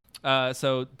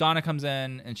 So Donna comes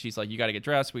in, and she's like, "You got to get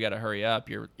dressed. We got to hurry up.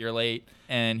 You're late."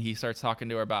 And he starts talking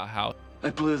to her about how I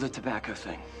blew the tobacco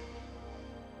thing.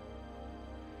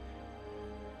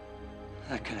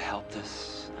 That could have helped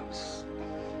us.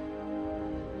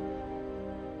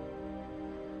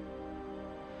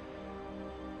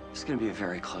 It's going to be a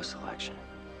very close election.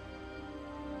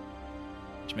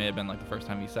 which may have been like the first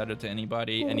time he said it to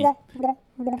anybody,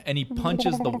 and he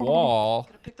punches the wall. I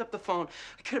could have picked up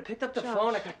the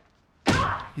phone.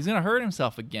 He's gonna hurt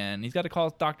himself again. He's got to call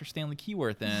Dr. Stanley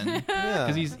Keyworth in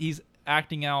because he's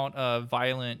acting out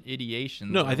violent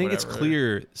ideation. No, I think it's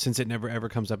clear, since it never ever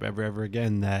comes up ever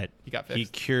again, that he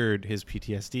cured his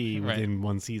PTSD within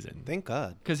one season. Thank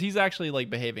God. Because he's actually like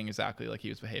behaving exactly like he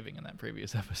was behaving in that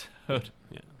previous episode.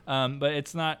 Yeah. But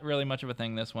it's not really much of a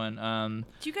thing, this one.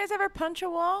 Do you guys ever punch a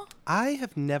wall? I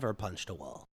have never punched a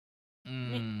wall.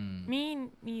 Me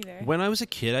neither. When I was a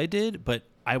kid, I did, but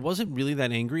I wasn't really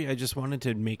that angry. I just wanted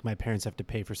to make my parents have to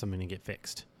pay for something to get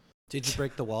fixed. Did you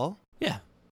break the wall? Yeah.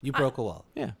 You broke a wall?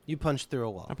 Yeah. You punched through a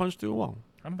wall? I punched through a wall.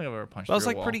 I don't think I've ever punched But I was through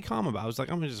a like wall. pretty calm about it. I was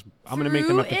like, I'm gonna make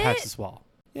them have to patch this wall.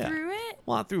 Yeah. Through it?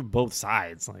 Well, not through both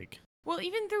sides. Like. Well,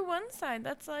 even through one side,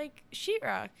 that's like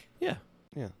sheetrock. Yeah.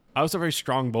 Yeah. I was a very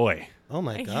strong boy. Oh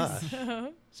my I guess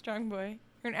so. Strong boy.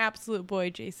 You're an absolute boy,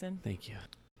 Jason. Thank you.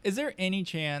 Is there any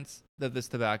chance that this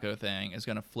tobacco thing is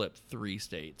going to flip 3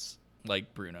 states,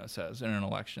 like Bruno says, in an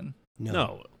election?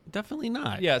 No, definitely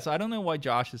not. Yeah, so I don't know why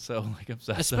Josh is so like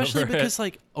obsessed Especially over because, it.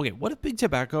 like, okay, what if Big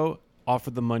Tobacco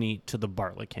offered the money to the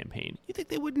Bartlett campaign? You think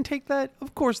they wouldn't take that?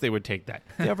 Of course they would take that.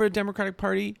 They offer a Democratic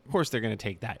Party? Of course they're going to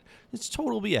take that. It's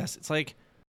total BS. It's like,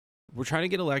 we're trying to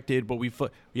get elected, but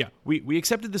we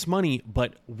accepted this money,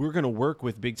 but we're going to work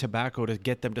with Big Tobacco to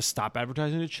get them to stop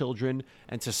advertising to children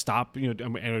and to stop,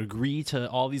 and agree to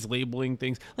all these labeling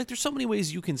things. Like, there's so many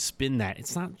ways you can spin that.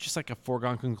 It's not just like a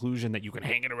foregone conclusion that you can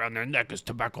hang it around their neck as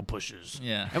tobacco pushes.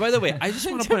 Yeah. And by the way, I just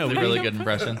want to point out, It's a really good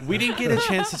impression. We didn't get a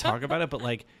chance to talk about it, but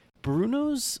like,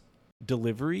 Bruno's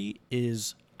delivery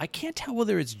is, I can't tell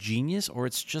whether it's genius or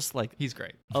it's just like he's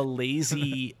great, a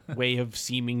lazy way of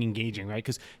seeming engaging, right?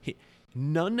 Because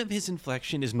none of his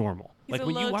inflection is normal. He's like a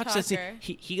when you low watch that scene, talker.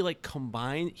 he like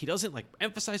combines. He doesn't like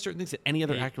emphasize certain things that any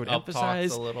other He actor would up-talks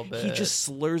emphasize. a little He bit. just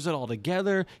slurs it all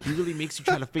together. He really makes you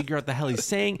try to figure out the hell he's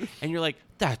saying, and you're like,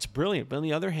 that's brilliant. But on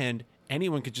the other hand,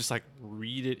 anyone could just like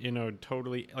read it in a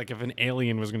totally, like if an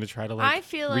alien was going to try to like I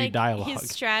feel read like dialogue. his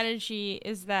strategy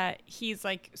is that he's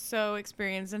like so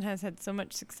experienced and has had so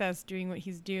much success doing what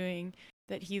he's doing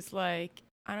that he's like,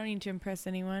 I don't need to impress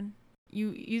anyone.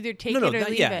 You either take it or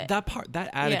leave it. that part,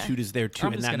 that attitude is there too,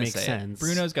 I'm and just that gonna makes say it. sense.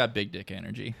 Bruno's got big dick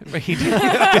energy. He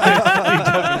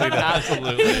definitely does.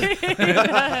 Absolutely.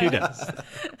 He does.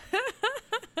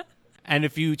 And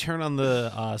if you turn on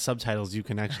the subtitles, you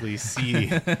can actually see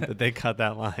that they cut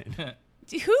that line.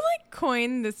 Who like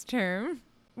coined this term?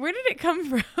 Where did it come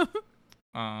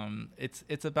from?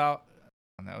 It's about,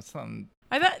 I don't know, some.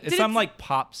 I thought It's some like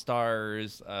pop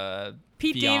stars.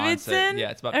 Pete fiance. Davidson?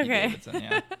 Yeah, it's about Pete Okay. Davidson.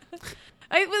 Yeah.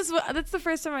 That's the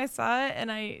first time I saw it, and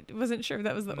I wasn't sure if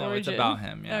that was the No, origin. it's about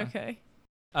him. Yeah. Okay.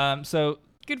 So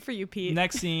Good for you, Pete.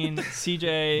 next scene,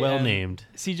 CJ. Well and- named.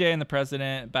 CJ and the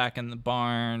president back in the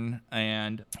barn,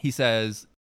 and he says,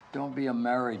 Don't be a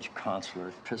marriage counselor.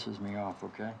 It pisses me off,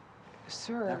 okay?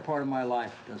 Sir. That part of my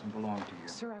life doesn't belong to you.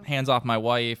 Sir, "Hands off my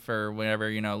wife," or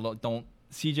whatever. Don't.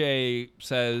 CJ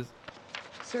says,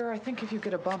 Sir, I think if you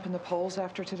get a bump in the polls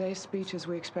after today's speech, as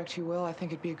we expect you will, I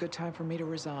think it'd be a good time for me to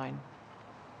resign.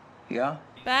 Yeah?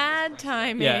 Bad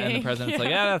timing. Yeah, and the president's like,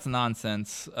 yeah, that's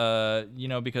nonsense.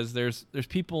 Because there's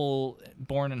people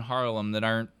born in Harlem that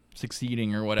aren't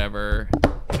succeeding or whatever.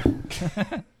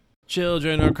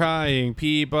 Children are crying.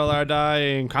 People are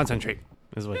dying. Concentrate,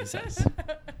 is what he says.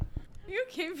 You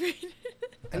okay, Brayden?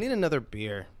 I need another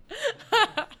beer.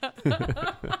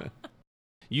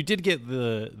 You did get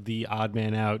the odd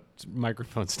man out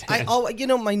microphone stand.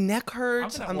 My neck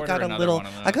hurts. I'm gonna I've got order a another little. one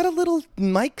of those. I got a little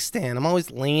mic stand. I'm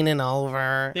always leaning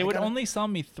over. They would only sell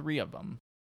me 3 of them.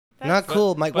 Not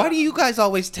cool, Mike. Why do you guys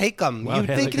always take them? Well, You'd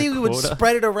they think had, like, a you would quota.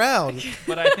 spread it around.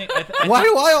 But I think. Why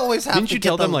do I always have Didn't to you get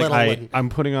tell the them, like, little one? I'm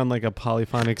putting on, like, a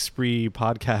polyphonic spree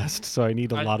podcast, so I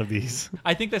need a lot of these?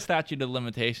 I think the statute of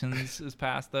limitations is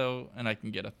passed though, and I can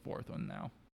get a 4th one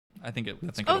now. I think it'll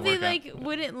they work out.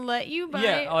 wouldn't let you buy.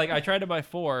 Yeah, like I tried to buy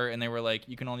 4, and they were like,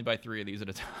 you can only buy 3 of these at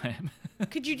a time.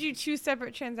 Could you do 2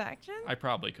 separate transactions? I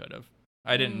probably could have.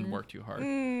 I didn't work too hard.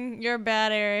 You're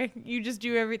bad, Eric. You just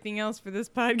do everything else for this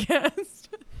podcast.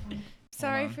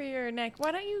 Sorry for your neck.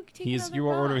 Why don't you take another You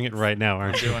are ordering it box? right now,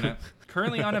 aren't I'm you? doing it.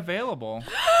 Currently unavailable.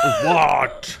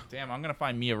 What? Damn, I'm gonna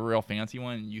find me a real fancy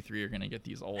one. And you 3 are gonna get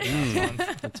these old ones.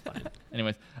 That's fine.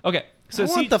 Anyways, okay. So I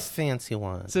want the fancy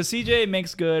one. So CJ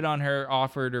makes good on her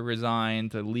offer to resign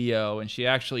to Leo, and she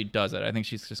actually does it. I think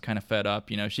she's just kind of fed up.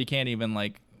 She can't even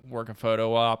like work a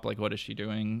photo op. Like, what is she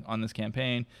doing on this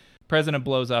campaign? President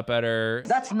blows up at her.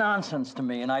 That's nonsense to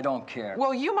me, and I don't care.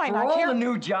 Well, you might For not all care. the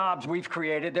new jobs we've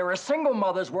created, there are single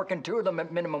mothers working 2 of them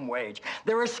at minimum wage.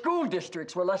 There are school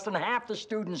districts where less than half the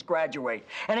students graduate.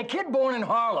 And a kid born in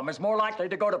Harlem is more likely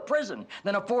to go to prison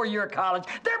than a 4-year college.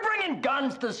 They're bringing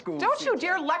guns to school. Don't you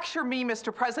dare lecture me,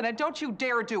 Mr. President. Don't you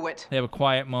dare do it. They have a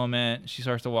quiet moment. She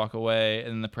starts to walk away,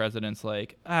 and the president's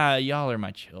like, y'all are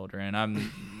my children.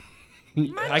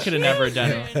 I could have never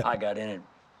done it. I got in it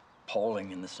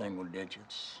polling in the single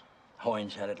digits.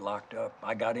 Hoynes had it locked up.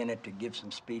 I got in it to give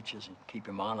some speeches and keep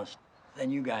him honest.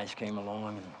 Then you guys came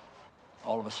along, and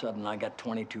all of a sudden I got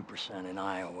 22% in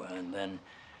Iowa, and then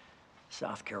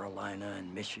South Carolina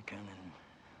and Michigan, and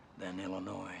then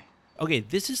Illinois. Okay,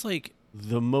 this is like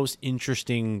the most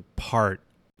interesting part.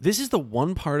 This is the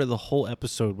one part of the whole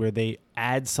episode where they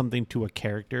add something to a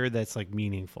character that's like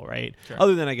meaningful, right? Sure.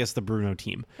 Other than, I guess, the Bruno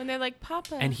team. And they're like,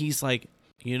 Papa. And he's like,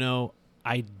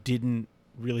 I didn't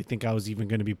really think I was even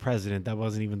going to be president. That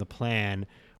wasn't even the plan.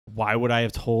 Why would I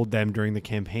have told them during the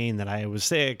campaign that I was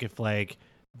sick if like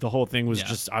the whole thing was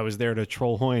just I was there to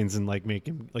troll Hoynes and like make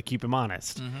him like keep him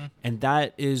honest. Mm-hmm. And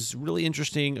that is really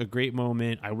interesting, a great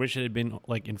moment. I wish it had been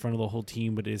like in front of the whole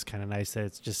team, but it is kind of nice that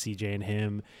it's just CJ and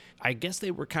him. I guess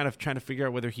they were kind of trying to figure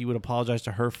out whether he would apologize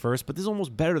to her first, but this is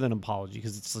almost better than an apology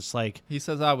because it's just like He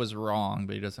says I was wrong,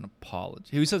 but he doesn't apologize.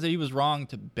 He says that he was wrong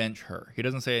to bench her. He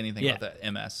doesn't say anything about the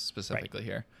MS specifically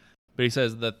here. But he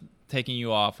says that taking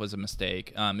you off was a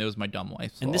mistake. It was my dumb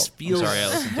wife's fault. And this feels I'm sorry I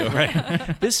listened to it.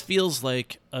 right. This feels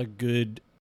like a good,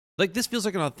 like this feels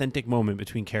like an authentic moment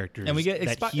between characters, And we get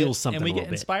that heals something. and we a get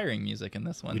little bit. inspiring music in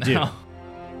this one. We now. do.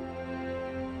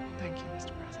 Thank you,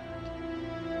 Mr. President.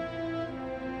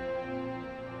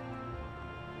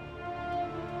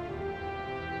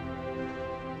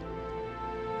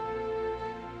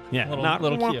 Yeah, little, not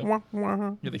little wah, cute. wah,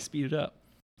 wah. Yeah, they speed it up.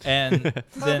 And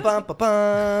then after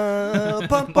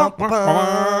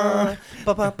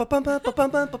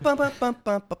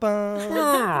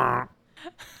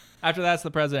that's the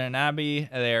president and Abby.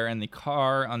 They're in the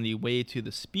car on the way to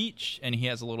the speech, and he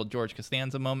has a little George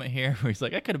Costanza moment here where he's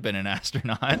like, I could have been an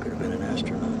astronaut. Could have been an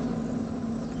astronaut.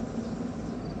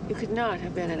 You could not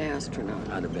have been an astronaut.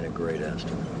 I'd have been a great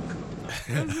astronaut.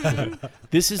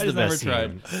 This is I the just never best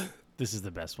tried. scene. This is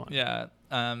the best one. Yeah.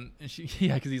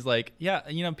 Because he's like,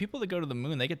 people that go to the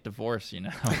moon, they get divorced,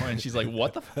 And she's like,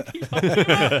 what the fuck are you talking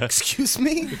about? Excuse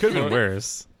me? It could have been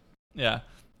worse. Yeah.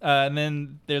 And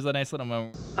then there's a nice little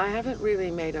moment. I haven't really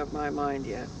made up my mind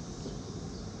yet.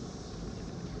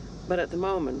 But at the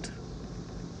moment,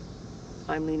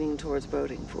 I'm leaning towards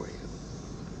voting for you.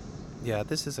 Yeah,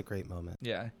 this is a great moment.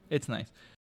 Yeah, it's nice.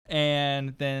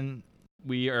 And then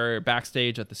we are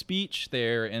backstage at the speech.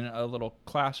 They're in a little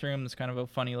classroom. It's kind of a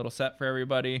funny little set for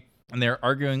everybody. And they're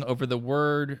arguing over the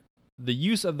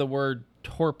use of the word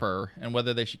torpor and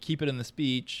whether they should keep it in the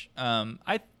speech.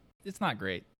 It's not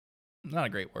great. Not a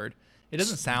great word. It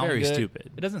doesn't sound very good.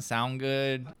 stupid. It doesn't sound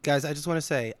good. Guys, I just want to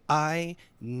say, I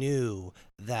knew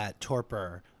that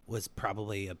torpor was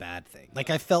probably a bad thing.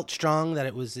 Like, I felt strong that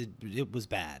it was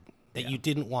bad. That you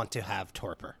didn't want to have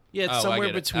torpor. Yeah, it's I somewhere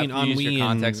get it. between After you use your ennui and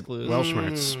context clues.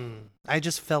 Weltschmerz. I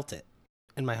just felt it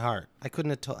in my heart. I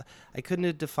couldn't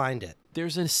have defined it.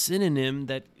 There's a synonym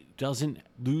that doesn't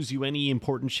lose you any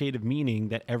important shade of meaning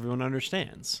that everyone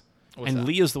understands. What's and that?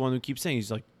 Leo's the one who keeps saying,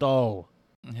 he's like, dull.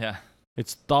 Yeah.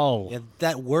 It's dull. Yeah,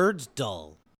 that word's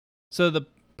dull. So the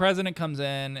president comes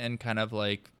in and kind of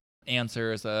like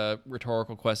answers a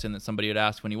rhetorical question that somebody had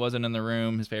asked when he wasn't in the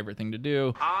room, his favorite thing to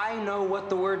do. I know what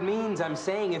the word means. I'm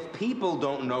saying if people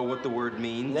don't know what the word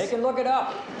means... They can look it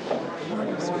up. Good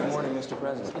morning, Mr.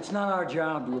 President. It's not our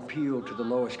job to appeal to the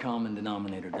lowest common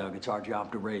denominator, Doug. It's our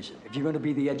job to raise it. If you're going to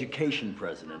be the education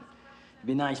president, it'd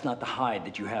be nice not to hide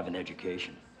that you have an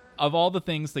education. Of all the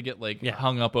things to get like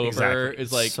hung up over exactly.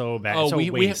 is like so bad. Oh, It's a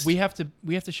waste. we have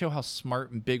to show how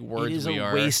smart and big words It is we a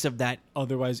are. waste of that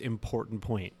otherwise important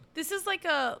point. This is like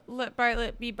a let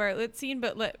Bartlett be Bartlett scene,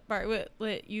 but let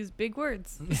Bartlett use big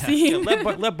words Yeah, scene.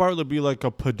 let Bartlett be like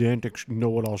a pedantic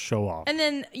know-it-all show-off. And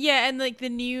then and like the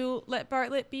new let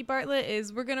Bartlett be Bartlett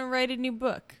is we're gonna write a new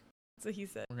book. That's what he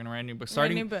said. We're gonna write a new book. Write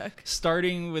a new book.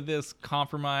 Starting with this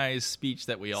compromise speech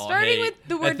that we all Starting hate. with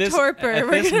the word At this- torpor, At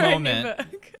we're this gonna write a new moment,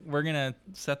 book. we're gonna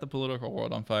set the political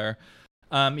world on fire.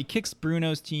 He kicks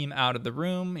Bruno's team out of the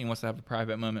room. He wants to have a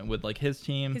private moment with like his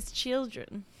team. His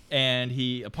children. And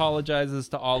he apologizes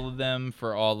to all of them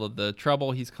for all of the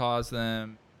trouble he's caused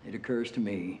them. It occurs to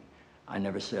me, I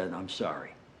never said I'm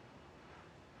sorry.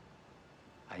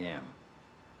 I am.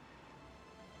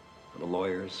 For the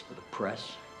lawyers, for the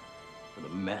press, for the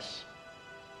mess,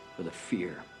 for the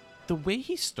fear. The way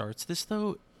he starts this,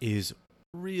 though, is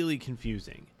really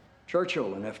confusing.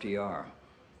 Churchill and FDR,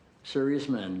 serious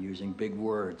men using big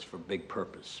words for big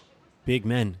purpose. Big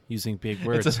men using big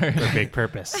words It's a- for big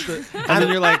purpose. And then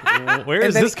you're like, where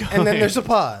is this going? And then there's a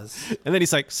pause. And then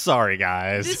he's like, sorry,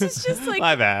 guys. This is just like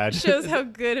my bad. shows how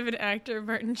good of an actor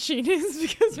Martin Sheen is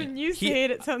because when you say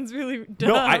it sounds really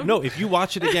dumb. No, if you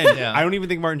watch it again, Yeah. I don't even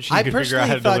think Martin Sheen I could figure out personally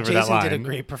how to thought deliver that Jason line. did a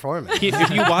great performance.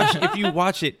 If you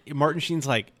watch it, Martin Sheen's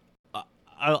like,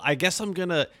 I guess I'm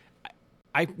gonna.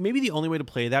 Maybe the only way to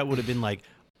play that would have been like,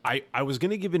 I was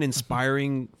gonna give an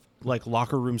inspiring like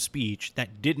locker room speech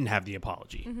that didn't have the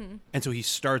apology, and so he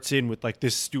starts in with like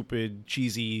this stupid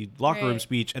cheesy locker room Right.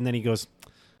 speech, and then he goes,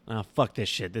 "Oh, fuck this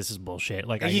shit. This is bullshit."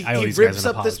 Like He I owe these rips guys an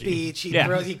up the apology. speech.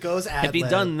 He goes ad Had he lib.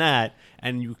 done that,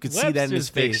 and you could see that in his Webster's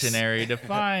face. Dictionary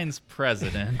defines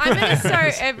president. I'm gonna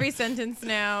start every sentence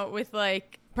now with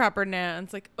like proper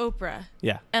nouns like Oprah,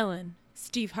 Yeah, Ellen,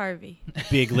 Steve Harvey.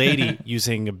 big lady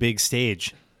using a big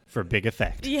stage for big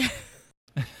effect. Yeah.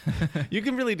 You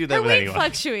can really do that Her with weight anyone.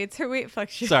 fluctuates. Her weight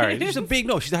fluctates. Sorry, she's a big.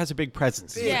 No, she has a big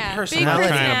presence. Yeah, personality. I'm not big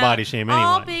trying to personal- body shame All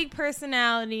anyone. big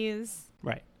personalities.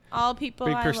 Right. All people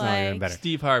Big I personality, like. I'm better.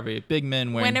 Steve Harvey, big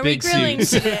men wearing When are we big grilling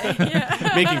suits. today?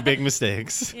 Yeah. Making big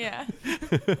mistakes. Yeah.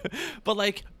 But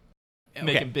like,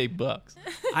 Making big bucks.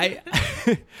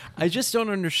 I just don't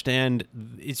understand.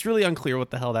 It's really unclear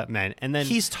what the hell that meant. And then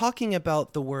He's talking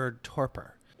about the word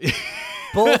torpor.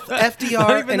 Both not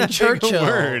FDR even and that big a Churchill.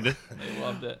 word. They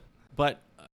loved it. But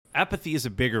apathy is a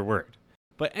bigger word.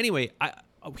 But anyway,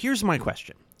 here's my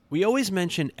question. We always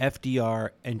mention FDR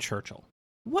and Churchill.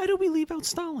 Why do we leave out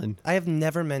Stalin? I have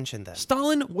never mentioned that.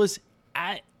 Stalin was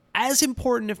as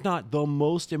important, if not the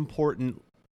most important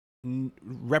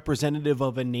representative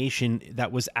of a nation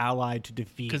that was allied to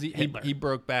defeat Because Hitler. he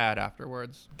broke bad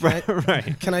afterwards. Right.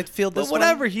 Can I feel this But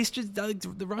whatever. one? He's just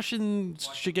the Russians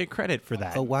should get credit for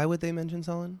that. Oh, why would they mention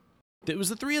Stalin? It was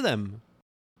the three of them.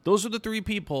 Those were the three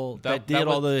people that did that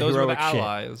all was- the those were heroic the shit.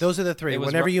 allies. Those are the three. It was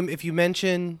Whenever Ru- if you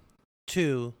mention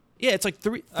two, Yeah, it's like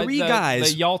three The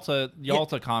guys. The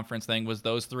Yalta conference thing was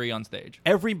those three on stage.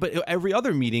 Every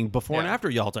other meeting before and Yeah. after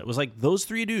Yalta, it was like those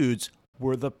three dudes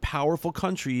were the powerful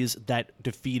countries that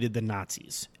defeated the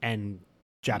Nazis and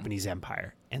Japanese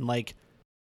Empire. And like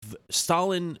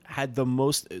Stalin had the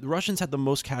Russians had the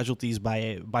most casualties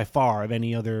by far of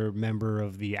any other member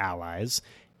of the Allies,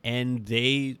 and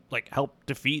they like helped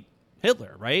defeat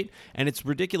Hitler, right? And it's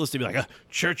ridiculous to be like,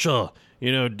 Churchill,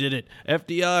 did it.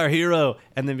 FDR, hero.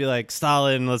 And then be like,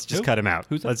 Stalin, let's just cut him out.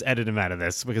 Let's edit him out of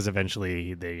this because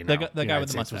eventually The guy with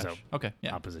the mustache. Okay,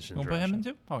 yeah. Opposition. We'll to put him Russia.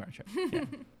 in too? All right, sure. Yeah.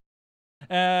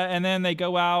 And then they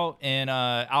go out in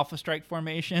Alpha Strike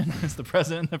formation. It's the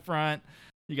president in the front.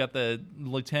 You got the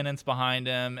lieutenants behind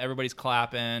him. Everybody's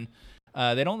clapping.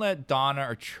 They don't let Donna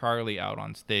or Charlie out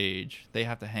on stage. They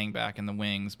have to hang back in the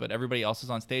wings, but everybody else is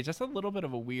on stage. That's a little bit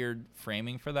of a weird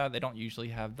framing for that. They don't usually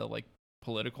have the like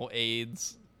political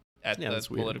aides at the that's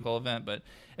weird. political event, but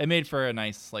it made for a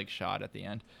nice like shot at the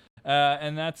end.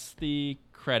 And that's the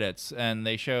credits, and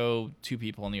they show two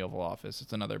people in the Oval Office.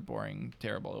 It's another boring,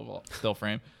 terrible oval still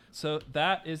frame. So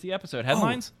that is the episode.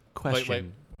 Headlines? Question. Wait.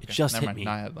 It Okay, just never hit mind. me.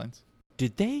 Not headlines.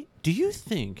 Do you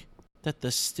think that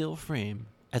the still frame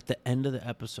at the end of the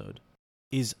episode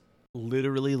is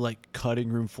literally like cutting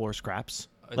room floor scraps?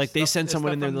 It's Like, they stuff- send it's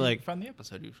someone stuff in there, from they're the- like- from the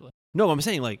episode usually. No, I'm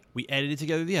saying, like, we edited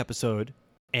together the episode,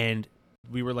 and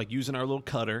we were, like, using our little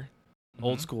cutter,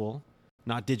 old school,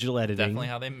 not digital editing. Definitely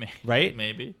how they made right?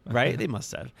 maybe. Right? They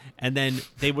must have. And then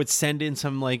they would send in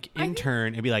some, like,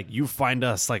 intern and be like, you find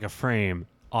us, like, a frame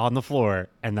on the floor,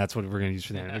 and that's what we're going to use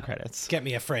for the end of the credits. Get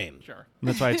me a frame. Sure. And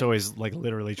that's why it's always, like,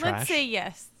 literally trash. Let's say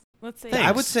yes. Let's say Thanks.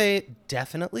 I would say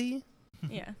definitely.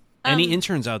 Yeah. Any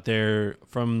interns out there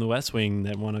from the West Wing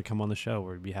that want to come on the show,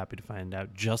 we'd be happy to find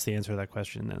out just the answer to that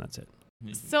question, and then that's it.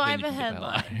 So I have a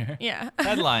headline. Yeah.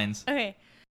 Headlines. Okay.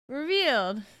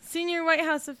 Revealed. Senior White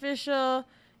House official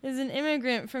is an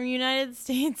immigrant from United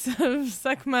States of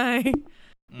Suck My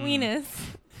Weenus.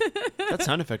 That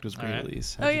sound effect was All right.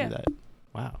 pre-release. Oh, How'd you yeah. do that?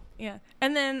 Wow. Yeah.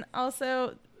 And then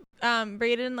also,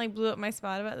 Brayden like blew up my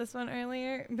spot about this one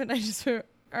earlier, but I just wrote,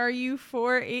 are you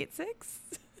 486?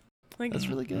 Like, That's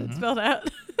really good. Spelled out.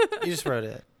 You just wrote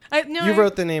it. No, you I- were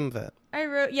name of it. I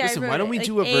wrote, yeah, Listen, I wrote why don't we it,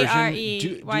 do like, a version?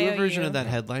 A-R-E-Y-O-U. Do a version of that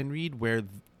headline read where,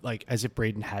 like, as if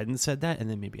Brayden hadn't said that, and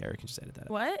then maybe Eric can just edit that.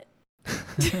 What?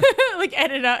 Like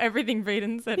edit out everything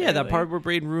Brayden said. Yeah, that earlier. part where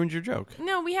Brayden ruined your joke.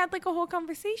 No, we had like a whole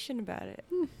conversation about it.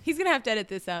 He's gonna have to edit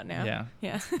this out now. Yeah.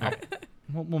 Yeah.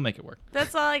 We'll make it work.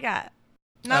 That's all I got.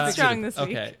 Not strong this week.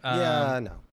 Okay. Yeah,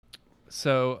 no.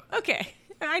 So Okay,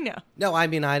 I know. No, I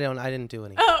mean I didn't do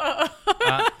anything.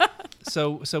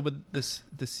 so with the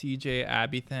CJ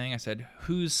Abby thing, I said,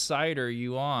 whose side are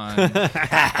you on?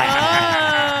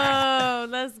 Oh,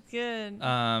 that's good.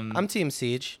 I'm Team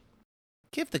Siege.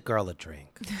 Give the girl a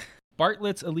drink.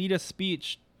 Bartlett's elitist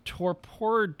speech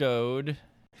torpedoed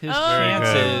his Oh,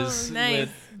 chances nice.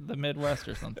 with the Midwest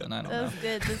or something. I don't know. That's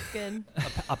good. That's good.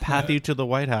 A pathy to the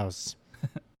White House.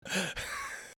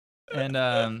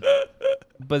 And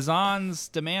Bazan's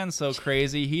demand so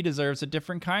crazy, he deserves a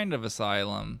different kind of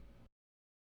asylum.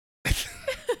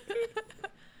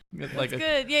 That's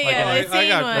good. Yeah,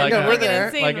 insane one. No, we're Like an there.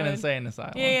 insane Like one. an insane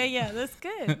asylum. Yeah. That's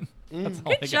good. That's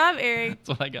all I Good got. job, Eric. That's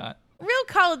what I got. Real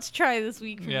college try this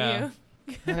week from Yeah.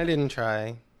 you. I didn't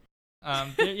try.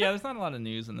 There's not a lot of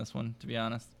news in this one, to be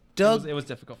honest. Doug It was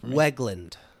difficult for me.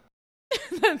 Wegland.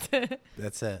 That's it.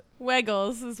 That's it.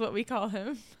 Waggles is what we call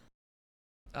him.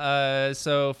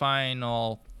 So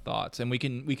final thoughts, and we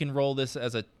can roll this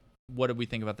as a what did we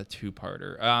think about the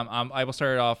two-parter? I will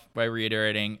start it off by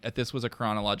reiterating if this was a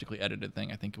chronologically edited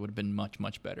thing, I think it would have been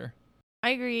much better. I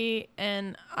agree,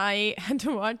 and I had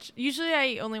to watch. Usually,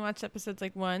 I only watch episodes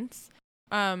like once.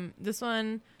 This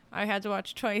one I had to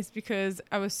watch twice because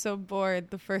I was so bored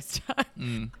the first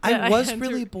time. I was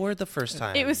really bored the first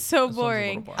time. It was so This one's a little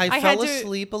boring. boring. I had fell to-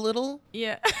 asleep a little.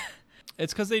 Yeah.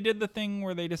 It's because they did the thing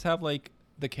where they just have like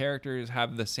the characters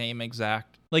have the same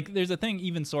exact like. There's a thing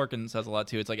even Sorkin says a lot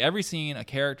too. It's like every scene a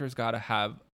character's got to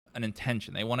have an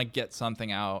intention. They want to get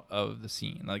something out of the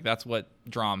scene. Like that's what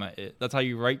drama is. That's how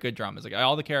you write good drama. It's like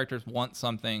all the characters want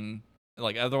something.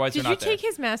 Like otherwise Did they're you not there. take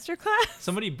his master class?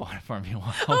 Somebody bought it for me a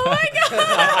while Oh back. my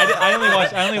god!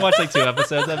 I only watched like 2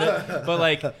 episodes of it, but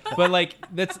like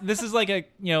this is like a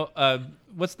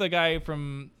what's the guy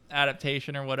from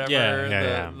Adaptation or whatever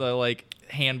the like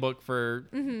handbook for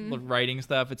writing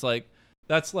stuff. It's like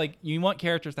that's like you want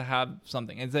characters to have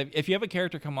something. It's like, if you have a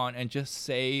character come on and just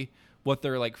say what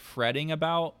they're like fretting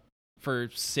about for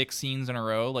 6 scenes in a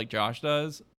row, like Josh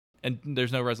does, and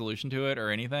there's no resolution to it or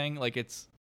anything, like it's.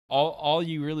 All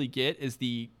you really get is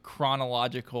the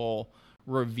chronological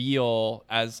reveal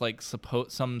as like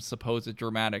some supposed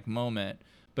dramatic moment,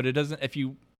 but it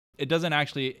doesn't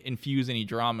actually infuse any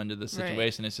drama into the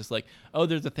situation. Right. It's just like, oh,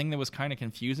 there's a thing that was kind of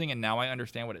confusing and now I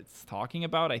understand what it's talking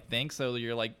about, I think. So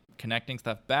you're like connecting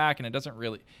stuff back and it doesn't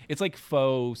really, it's like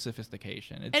faux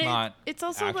sophistication. It's not it's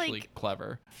also actually like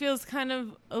clever. Feels kind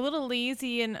of a little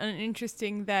lazy and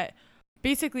uninteresting that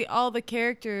basically all the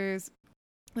characters,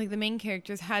 like the main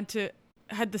characters, had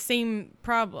the same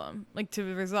problem, like to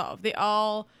resolve. They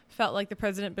all felt like the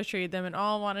president betrayed them and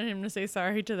all wanted him to say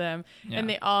sorry to them. Yeah. And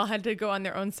they all had to go on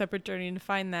their own separate journey to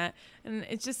find that. And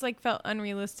it just like felt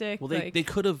unrealistic. Well, they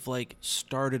could have like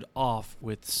started off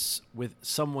with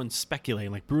someone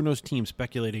speculating, like Bruno's team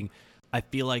speculating. I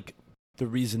feel like the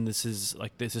reason this is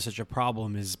such a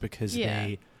problem is because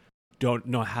they don't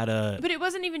know how to. But it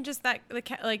wasn't even just that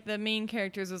like the main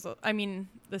characters was, I mean,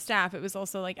 the staff. It was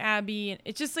also like Abby, and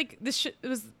it's just like this. It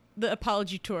was the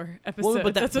apology tour episode. Well,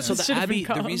 but that's what so this the should have been Abby,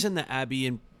 the called. reason the Abby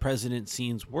and President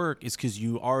scenes work is because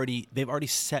they've already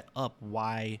set up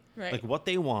why, like what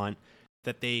they want,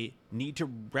 that they need to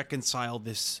reconcile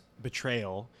this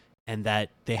betrayal. And that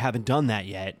they haven't done that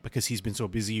yet because he's been so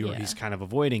busy or he's kind of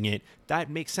avoiding it. That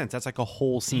makes sense. That's like a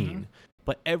whole scene. Mm-hmm.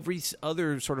 But every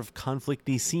other sort of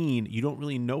conflicty scene, you don't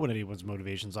really know what anyone's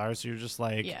motivations are. So you're just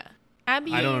like,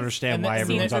 Abby I don't is- understand why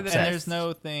everyone's And upset. there's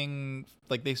no thing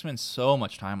like they spend so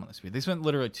much time on this speech. They spent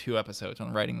literally 2 episodes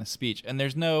on writing the speech, and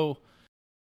there's no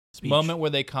moment where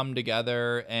they come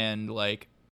together and like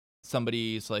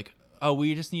somebody's like, "Oh,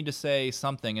 we just need to say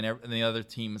something," and the other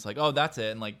team is like, "Oh, that's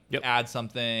it," and like add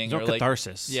something. There's no or like,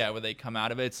 catharsis. Yeah, where they come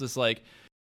out of it. It's just like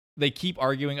they keep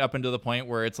arguing up until the point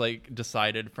where it's like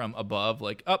decided from above,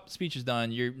 like, "Oh, speech is done.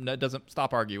 That doesn't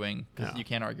stop arguing because you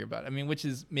can't argue about it." I mean, which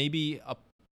is maybe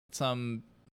some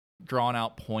drawn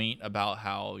out point about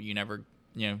how you never,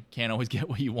 can't always get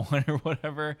what you want or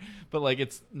whatever. But like,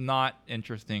 it's not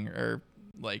interesting or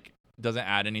like doesn't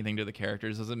add anything to the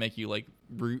characters. Doesn't make you like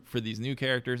root for these new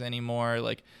characters anymore.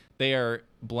 Like they are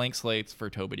blank slates for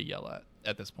Toby to yell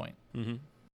at this point. Mm-hmm.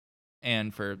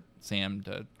 And for Sam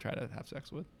to try to have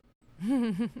sex with.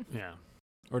 Yeah.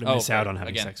 Or to miss out on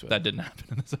having again, sex with. That didn't happen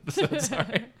in this episode.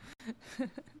 Sorry.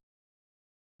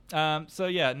 So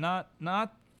yeah, not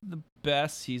the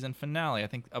best season finale. I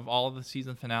think of all of the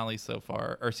season finales so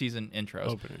far, or season intros,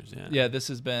 Openers, yeah. Yeah, this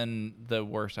has been the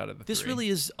worst out of the This 3. really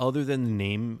is, other than the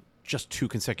name, just 2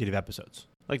 consecutive episodes.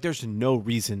 Like, there's no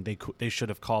reason they should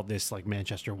have called this like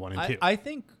Manchester 1 and 2. I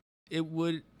think it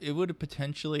would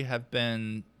potentially have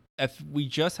been if we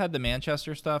just had the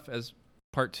Manchester stuff as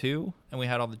part 2 and we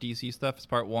had all the DC stuff as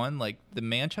part 1. Like the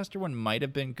Manchester one might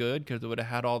have been good because it would have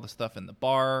had all the stuff in the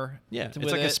bar. Yeah, it's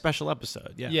with like a special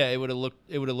episode. Yeah, it would have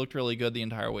looked really good the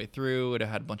entire way through. It would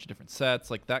have had a bunch of different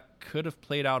sets. Like that could have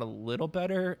played out a little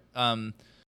better.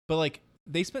 But like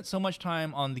they spent so much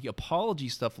time on the apology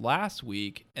stuff last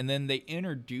week, and then they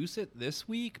introduce it this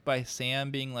week by Sam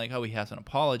being like, "Oh, he hasn't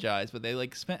apologized," but they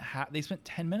like spent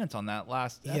 10 minutes on that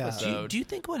last episode. Do you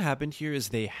think what happened here is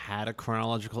they had a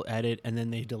chronological edit and then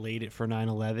they delayed it for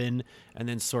 9/11, and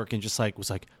then Sorkin just like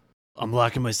was like, "I'm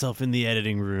locking myself in the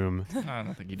editing room." I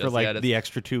don't think he does for like the edits. the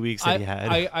extra 2 weeks that he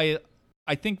had.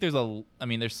 I think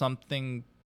there's something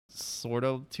sort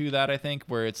of to that, I think,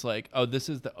 where it's like, oh, this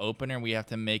is the opener, we have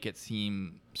to make it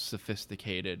seem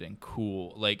sophisticated and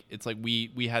cool. Like it's like we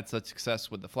had such success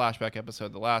with the flashback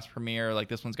episode, the last premiere, like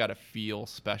this one's got to feel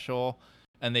special.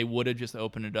 And they would have just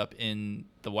opened it up in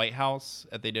the White House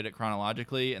if they did it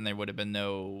chronologically, and there would have been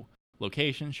no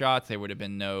location shots, there would have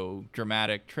been no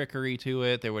dramatic trickery to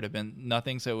it, there would have been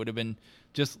nothing. So it would have been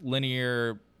just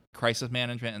linear crisis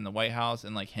management in the White House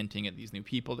and like hinting at these new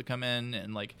people to come in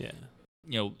and like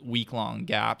week-long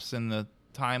gaps in the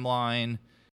timeline.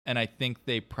 And I think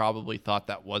they probably thought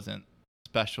that wasn't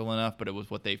special enough, but it was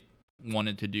what they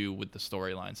wanted to do with the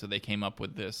storyline. So they came up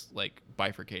with this like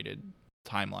bifurcated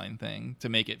timeline thing to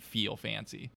make it feel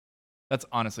fancy. That's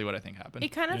honestly what I think happened. It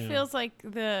kind of feels like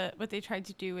what they tried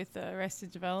to do with the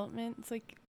Arrested Development. It's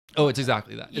like, oh, it's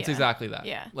exactly that. Yeah. It's exactly that.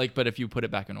 Yeah. Like, but if you put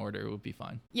it back in order, it would be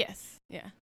fine. Yes. Yeah.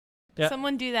 Yeah.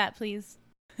 Someone do that, please.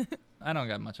 I don't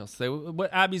got much else to say.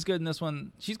 What Abby's good in this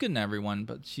one. She's good in everyone,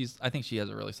 but I think she has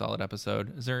a really solid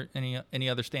episode. Is there any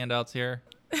other standouts here?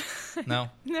 No?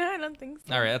 No, I don't think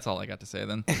so. All right, that's all I got to say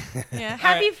then. Yeah.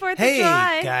 Happy 4th of Hey,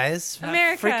 July. guys.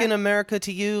 America. Freaking America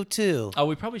to you, too. Oh,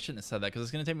 we probably shouldn't have said that because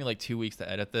it's going to take me like 2 weeks to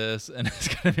edit this, and it's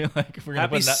going to be like, we're going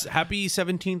to put that. Happy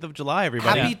 17th of July,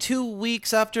 everybody. Happy 2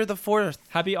 weeks after the 4th.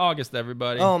 Happy August,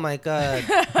 everybody. Oh, my God.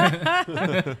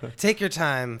 Take your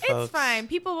time, folks. It's fine.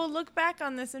 People will look back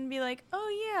on this and be like,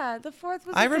 oh, yeah, the 4th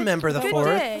was I a good- remember the good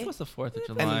 4th. day. It was the 4th of It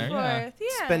was July. the Yeah. 4th,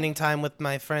 yeah. Spending time with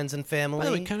my friends and family. By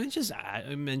the way, can I just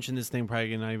mention this thing?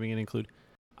 Probably not even going to include.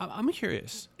 I'm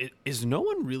curious. Is no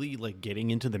one really like getting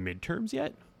into the midterms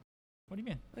yet? What do you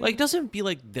mean? Like, doesn't it be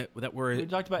like that we're We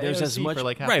talked about there's AOC as much for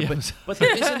like half right, the but episode.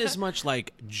 there isn't as much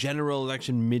like general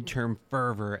election midterm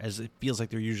fervor as it feels like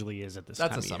there usually is at this. That's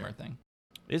time a of summer year. thing.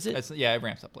 Is it? Yeah, it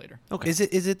ramps up later. Okay. Is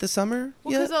it the summer?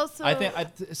 Well, yet? 'cause also, I think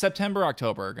September,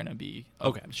 October are going to be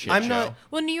Okay. Shit I'm show. not-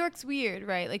 well, New York's weird,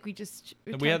 right? Like we just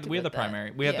We talked had the about that.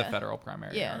 primary. We had the Yeah. federal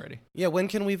primary Yeah. already. Yeah, when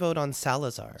can we vote on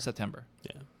Salazar? September.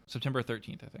 Yeah. September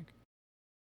 13th, I think.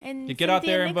 And Get out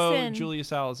Cynthia there and Nixon. vote Julia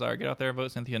Salazar. Get out there and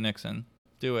vote Cynthia Nixon.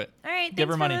 Do it. All right, Give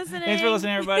her thanks money. for listening. Thanks for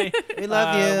listening, everybody. We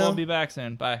love you. We'll be back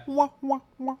soon. Bye. Ugh,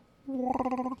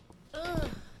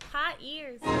 hot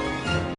ears.